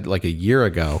 like I said, like a year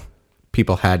ago,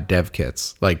 people had dev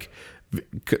kits. Like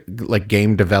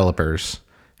game developers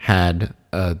had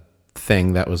a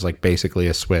thing that was like basically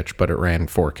a Switch, but it ran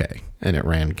 4K and it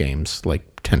ran games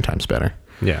like 10 times better.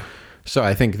 Yeah. So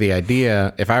I think the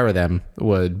idea, if I were them,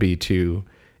 would be to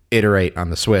iterate on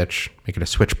the Switch, make it a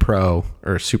Switch Pro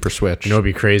or a Super Switch. You know, it'd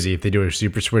be crazy if they do a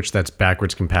Super Switch that's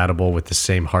backwards compatible with the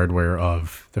same hardware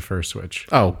of the first Switch.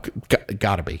 Oh,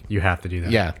 gotta be. You have to do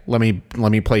that. Yeah. Let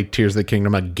me play Tears of the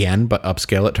Kingdom again, but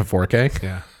upscale it to 4K.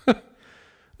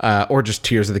 Yeah. Or just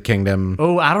Tears of the Kingdom.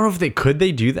 Oh, I don't know if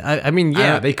they do that. I mean,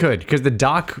 yeah, they could, because the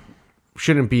dock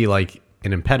shouldn't be like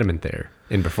an impediment there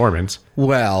in performance.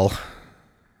 Well,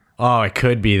 oh, it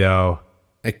could be though.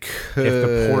 It could if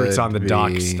the ports on the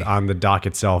be. on the dock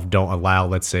itself don't allow,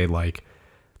 let's say, like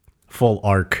full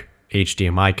ARC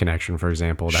HDMI connection, for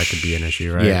example, that could be an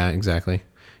issue, right? Yeah, exactly.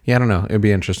 Yeah, I don't know. It'd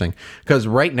be interesting because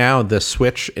right now the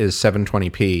Switch is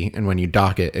 720p, and when you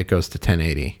dock it, it goes to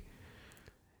 1080.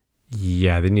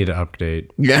 Yeah, they need to update.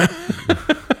 Yeah,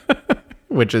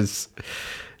 which is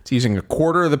it's using a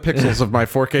quarter of the pixels of my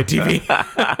 4K TV.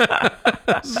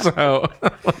 So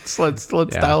let's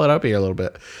dial it up here a little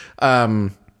bit.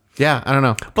 Yeah, I don't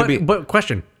know. But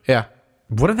question. Yeah.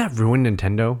 Wouldn't that ruin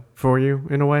Nintendo for you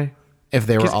in a way? If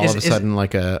they were all of a sudden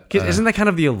like a... Isn't that kind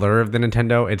of the allure of the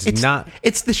Nintendo? It's not...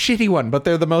 It's the shitty one, but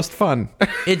they're the most fun.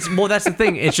 Well, that's the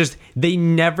thing. It's just they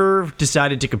never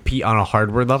decided to compete on a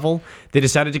hardware level. They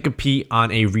decided to compete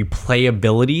on a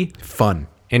replayability. Fun.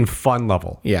 and fun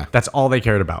level. Yeah. That's all they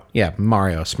cared about. Yeah,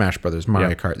 Mario, Smash Brothers, Mario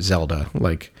Yeah. Kart, Zelda.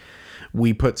 Like,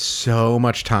 we put so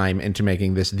much time into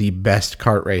making this the best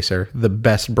kart racer, the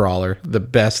best brawler, the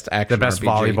best action The best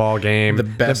RPG, volleyball game, the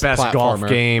best golf platformer.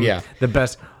 game, Yeah. the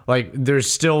best. Like, there's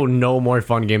still no more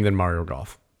fun game than Mario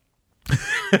Golf.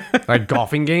 Like,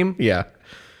 golfing game? Yeah.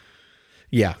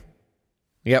 Yeah.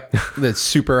 Yep. The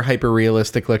super hyper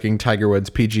realistic looking Tiger Woods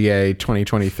PGA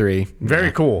 2023.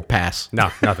 Very cool. Pass.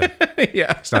 No, nothing.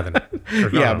 Yeah. It's nothing.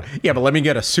 Yeah. Yeah, but let me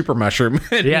get a super mushroom.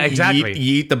 And Yeah, exactly.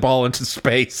 Yeet the ball into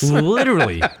space.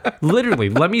 Literally.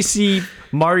 Let me see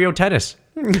Mario Tennis.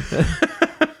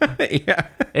 Yeah.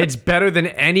 It's better than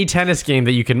any tennis game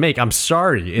that you can make. I'm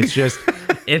sorry. It's just,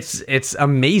 it's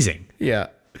amazing. Yeah.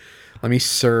 Let me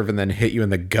serve and then hit you in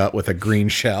the gut with a green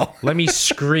shell. Let me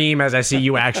scream as I see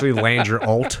you actually land your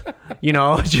ult. You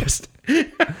know, just,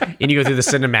 and you go through the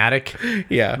cinematic.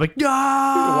 Yeah. Like,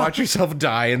 ah! Watch yourself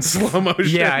die in slow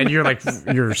motion. Yeah, and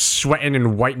you're sweating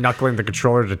and white knuckling the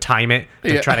controller to time it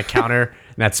to try to counter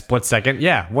in that split second.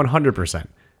 Yeah, 100%.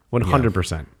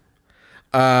 100%.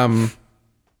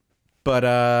 But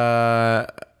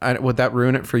would that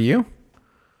ruin it for you?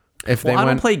 If they I don't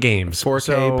went play games. 4K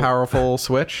so powerful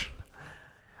Switch?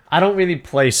 I don't really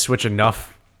play Switch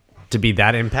enough to be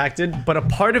that impacted, but a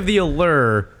part of the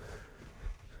allure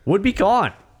would be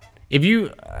gone. If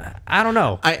you, I don't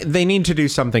know. They need to do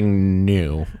something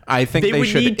new. I think they would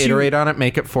should need to- iterate on it,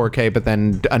 make it 4K, but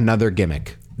then another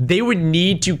gimmick. They would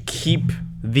need to keep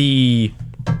the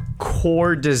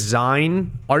core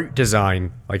design, art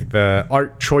design, like the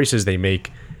art choices they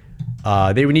make.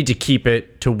 They would need to keep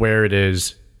it to where it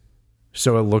is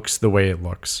so it looks the way it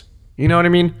looks. You know what I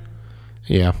mean?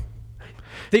 Yeah.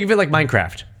 Think of it like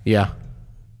Minecraft. Yeah.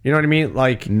 You know what I mean?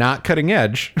 Like, Not cutting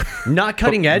edge. not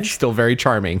cutting edge, Still very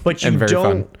charming. but you and very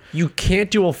don't. fun. You can't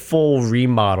do a full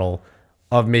remodel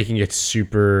of making it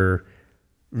super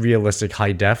realistic,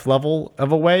 high def level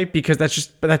of a way because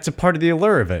that's a part of the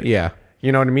allure of it. Yeah.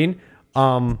 You know what I mean?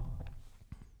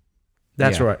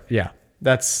 That's Yeah. where.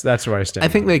 That's where I stand. I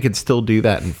think they could still do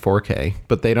that in 4K,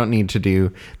 but they don't need to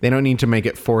make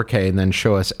it 4K and then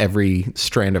show us every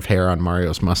strand of hair on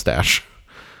Mario's mustache.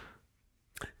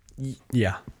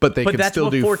 Yeah, But they could that's still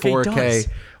what do 4K 4K. does.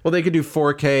 Well, they could do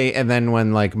 4K, and then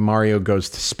when like Mario goes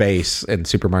to space in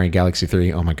Super Mario Galaxy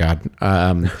 3, oh my god,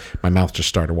 my mouth just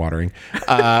started watering.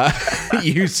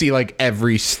 You see like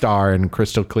every star in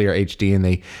crystal clear HD, and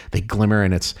they glimmer,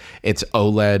 and it's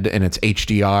OLED and it's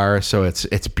HDR, so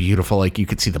it's beautiful. Like you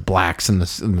could see the blacks and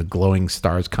the glowing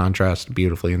stars contrast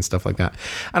beautifully and stuff like that.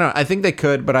 I don't know. I think they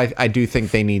could, but I do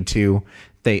think they need to.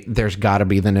 There's got to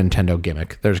be the Nintendo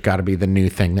gimmick. There's got to be the new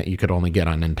thing that you could only get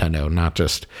on Nintendo, not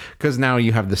just because now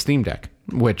you have the Steam Deck,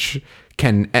 which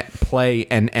can play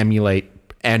and emulate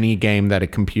any game that a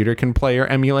computer can play or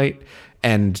emulate,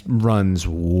 and runs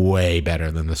way better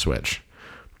than the Switch.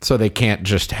 So they can't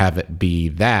just have it be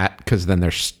that, because then they're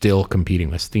still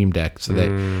competing with Steam Deck.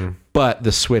 But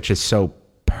the Switch is so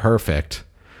perfect,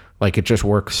 like it just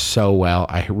works so well.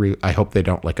 I hope they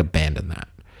don't like abandon that.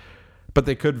 But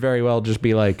they could very well just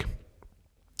be like,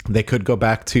 they could go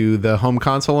back to the home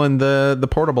console and the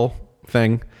portable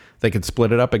thing. They could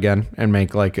split it up again and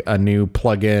make like a new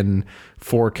plug-in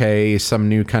 4K, some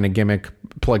new kind of gimmick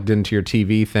plugged into your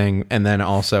TV thing, and then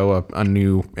also a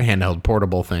new handheld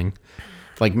portable thing.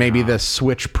 Like maybe the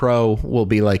Switch Pro will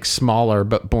be like smaller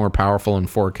but more powerful in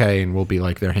 4K and will be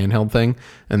like their handheld thing.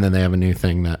 And then they have a new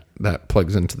thing that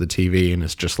plugs into the TV and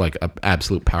is just like an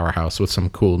absolute powerhouse with some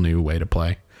cool new way to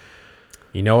play.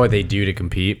 you know what they do to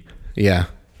compete? Yeah.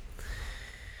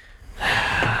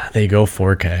 They go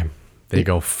 4K. They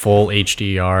go full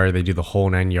HDR. They do the whole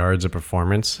 9 yards of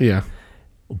performance. Yeah.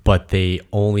 But they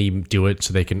only do it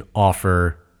so they can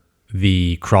offer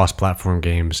the cross-platform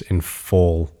games in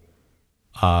full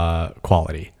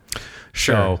quality.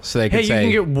 Sure. So they could hey, say,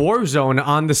 you can get Warzone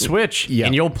on the Switch, Yeah.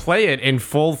 and you'll play it in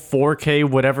full 4K,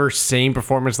 whatever same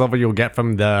performance level you'll get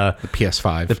from the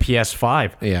PS5.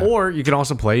 PS5. Yeah. Or you can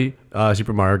also play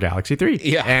Super Mario Galaxy 3.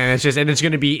 Yeah. And it's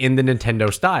going to be in the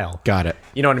Nintendo style. Got it.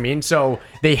 You know what I mean? So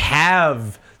they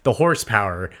have the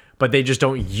horsepower, but they just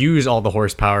don't use all the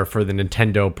horsepower for the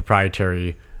Nintendo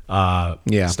proprietary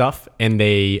stuff. And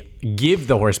they give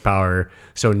the horsepower.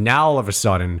 So now all of a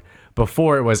sudden,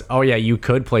 before it was, oh yeah, you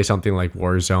could play something like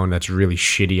Warzone that's really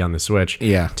shitty on the Switch.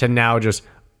 Yeah. To now just,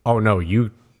 oh no,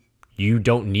 you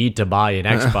don't need to buy an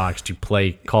Xbox to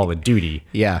play Call of Duty.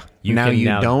 Yeah. You now can you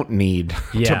now- don't need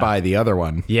to Yeah. buy the other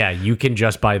one. Yeah, you can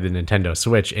just buy the Nintendo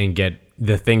Switch and get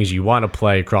the things you want to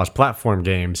play, cross-platform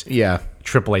games, Yeah.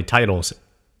 AAA titles,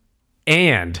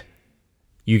 and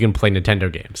you can play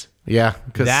Nintendo games. Yeah,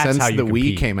 because That's since how you the Wii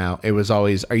compete. came out, it was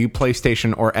always, are you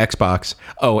PlayStation or Xbox?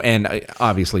 Oh, and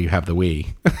obviously you have the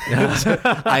Wii.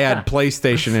 I had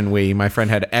PlayStation and Wii. My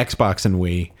friend had Xbox and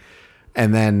Wii.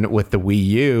 And then with the Wii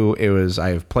U, it was,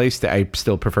 I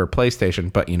still prefer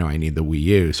PlayStation, but I need the Wii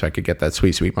U so I could get that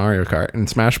sweet Mario Kart and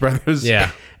Smash Brothers.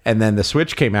 Yeah. And then the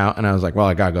Switch came out, and I was like, well,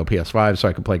 I gotta go PS5 so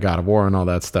I can play God of War and all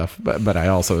that stuff. But I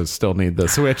also still need the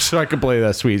Switch so I can play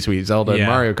that sweet Zelda and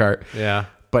Mario Kart. Yeah.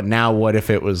 But now what if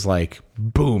it was like,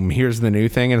 boom, here's the new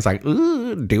thing, and it's like,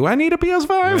 ooh, do I need a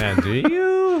PS5? Man, do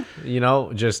you?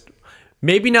 Just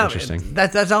maybe not. Interesting.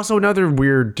 That's also another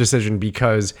weird decision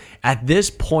because at this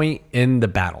point in the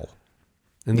battle,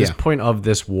 in this point of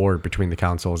this war between the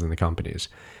consoles and the companies,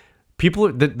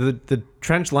 the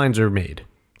trench lines are made.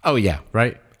 Oh, yeah.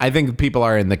 Right? I think people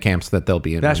are in the camps that they'll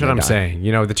be in. That's when what they I'm die.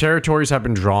 saying. The territories have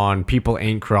been drawn. People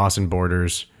ain't crossing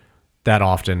borders that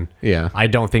often. Yeah. I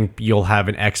don't think you'll have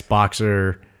an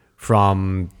Xboxer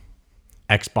from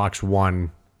Xbox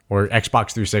One or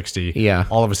Xbox 360. Yeah.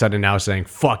 All of a sudden now saying,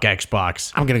 fuck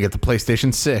Xbox. I'm going to get the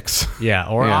PlayStation 6. Yeah.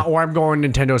 Or I'm going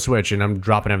Nintendo Switch and I'm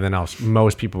dropping everything else.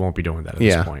 Most people won't be doing that at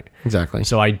this point. Exactly.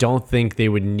 So I don't think they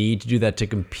would need to do that to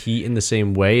compete in the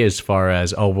same way as far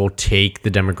as, we'll take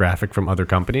the demographic from other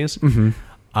companies. Mm-hmm.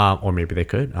 Or maybe they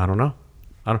could. I don't know.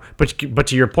 But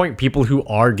to your point, people who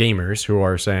are gamers who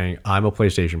are saying, I'm a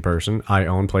PlayStation person, I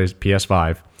own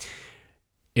PS5,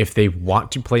 if they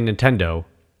want to play Nintendo,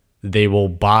 they will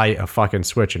buy a fucking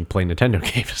Switch and play Nintendo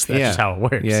games. That's just how it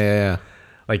works. Yeah.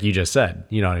 Like you just said,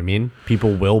 you know what I mean?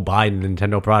 People will buy a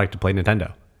Nintendo product to play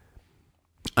Nintendo.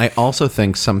 I also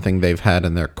think something they've had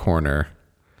in their corner,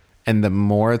 and the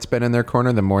more it's been in their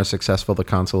corner, the more successful the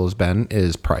console has been,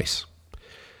 is price.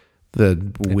 The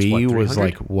Wii was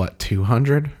like, what,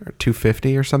 200 or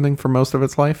 250 or something for most of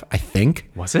its life, I think.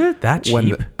 Was it that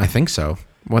cheap? I think so.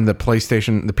 When the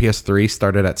PS3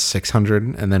 started at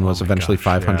 600 and then was eventually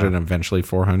 500 and eventually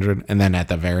 400. And then at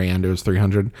the very end, it was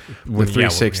 300. The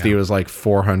 360 was like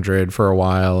 400 for a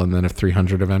while and then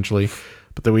 300 eventually.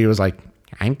 But the Wii was like,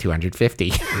 I'm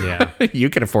 250. Yeah. You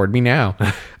can afford me now.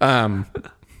 And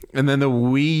then the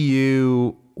Wii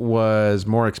U was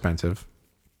more expensive.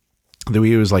 The Wii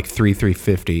U was like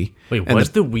 350. Wait,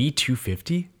 was the Wii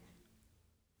 250?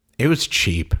 It was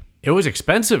cheap. It was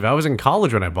expensive. I was in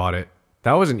college when I bought it.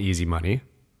 That wasn't easy money.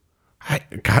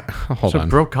 Hold on.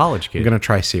 Broke college kid. I'm going to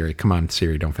try Siri. Come on,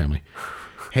 Siri, don't fail me.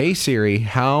 Hey, Siri,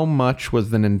 how much was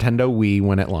the Nintendo Wii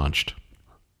when it launched?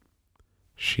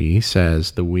 She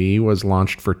says the Wii was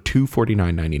launched for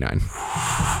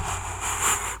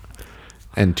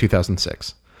 $249.99 in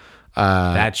 2006.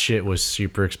 That shit was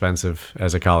super expensive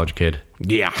as a college kid.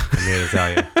 Yeah. I'm here to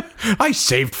tell you. I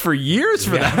saved for years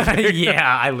for that. Yeah,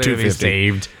 I literally 250.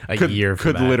 saved a year for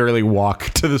Could that. literally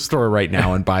walk to the store right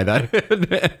now and buy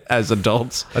that as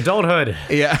adults. Adulthood.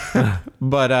 Yeah.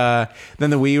 But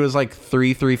then the Wii was like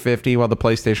 $350 while the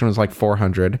PlayStation was like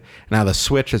 $400. Now the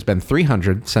Switch has been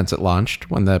 $300 since it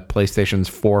launched, when the PlayStation's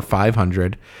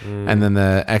 $500. And then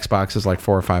the Xbox is like $400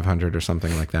 or $500 or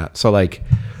something like that. So like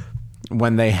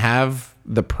when they have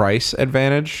the price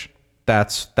advantage,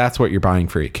 that's what you're buying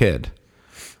for your kid.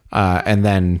 And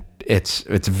then it's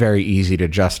very easy to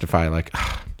justify, like,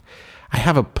 I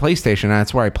have a PlayStation, and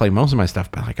that's where I play most of my stuff,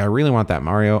 but like I really want that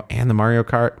Mario and the Mario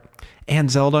Kart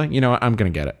and Zelda. You know what? I'm gonna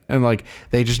get it. And like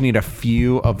they just need a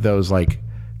few of those like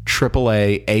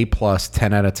AAA, A+,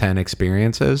 10 out of 10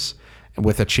 experiences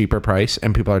with a cheaper price,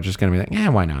 and people are just gonna be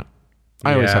like, why not?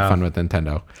 I always have fun with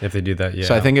Nintendo. If they do that, yeah.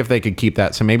 So I think if they could keep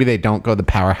that, so maybe they don't go the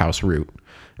powerhouse route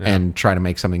and try to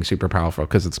make something super powerful,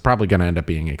 because it's probably going to end up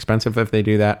being expensive if they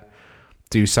do that.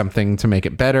 Do something to make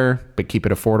it better, but keep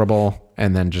it affordable,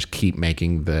 and then just keep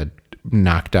making the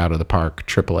knocked out of the park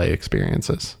AAA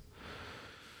experiences.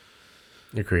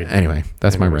 Agreed. Anyway,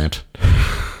 that's my rant.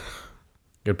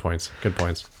 Good points.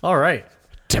 All right.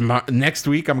 Next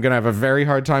week, I'm going to have a very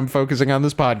hard time focusing on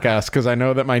this podcast because I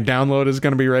know that my download is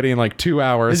going to be ready in like 2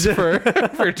 hours for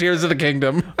Tears of the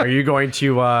Kingdom. Are you going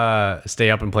to stay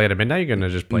up and play it at midnight? You're going to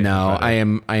just play? No, I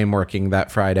am working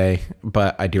that Friday,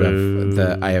 but I do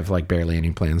have like barely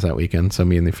any plans that weekend. So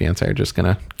me and the fiance are just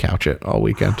going to couch it all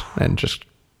weekend and just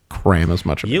cram as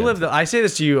much of it. I say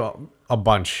this to you a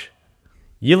bunch.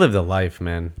 You live the life,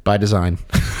 man. By design.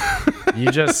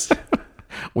 You just...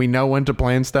 We know when to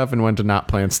plan stuff and when to not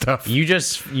plan stuff. You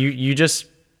just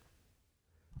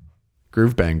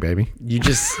groove bang, baby. You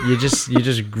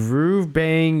just groove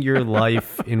bang your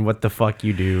life in what the fuck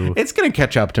you do. It's gonna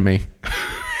catch up to me.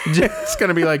 It's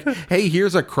gonna be like, hey,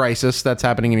 here's a crisis that's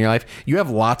happening in your life. You have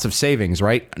lots of savings,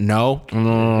 right? No.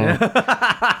 Try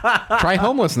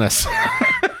homelessness.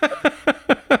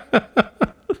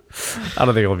 I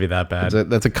don't think it'll be that bad.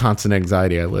 That's a constant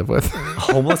anxiety I live with.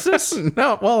 Homelessness?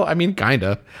 No, well, I mean,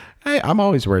 kinda. I'm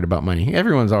always worried about money.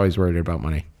 Everyone's always worried about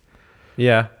money.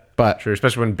 Yeah. But Sure,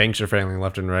 especially when banks are failing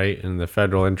left and right and the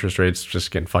federal interest rates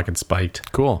just getting fucking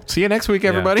spiked. cool. See you next week,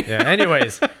 everybody. Yeah.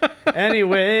 Anyways.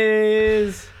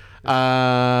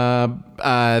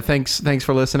 Thanks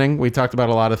for listening. We talked about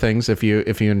a lot of things. If you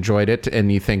enjoyed it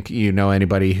and you think you know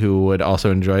anybody who would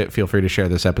also enjoy it, feel free to share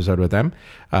this episode with them.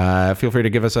 Feel free to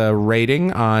give us a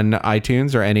rating on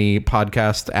iTunes or any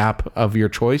podcast app of your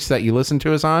choice that you listen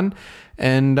to us on.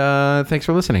 And thanks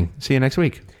for listening. See you next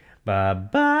week.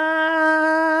 Bye-bye.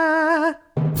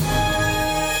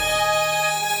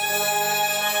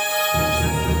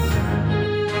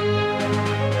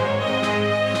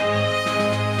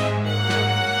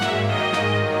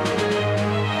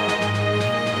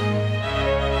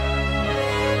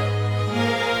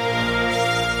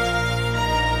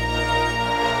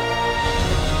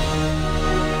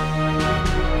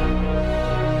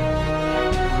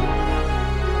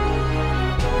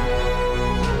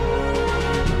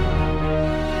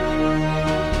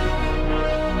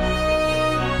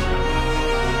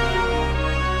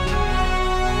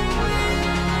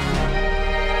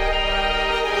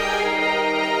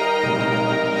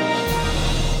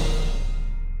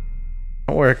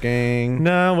 Working.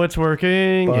 No, it's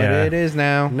working. But yeah. it is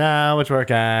now. Now it's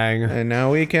working. And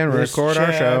now we can record our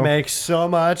chair show. Makes so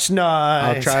much noise.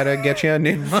 I'll try to get you a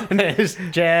new one. This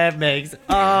chair makes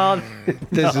all.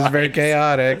 This is very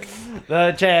chaotic.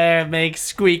 The chair makes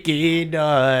squeaky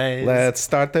noise. Let's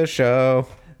start the show.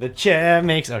 The chair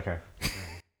makes. Okay.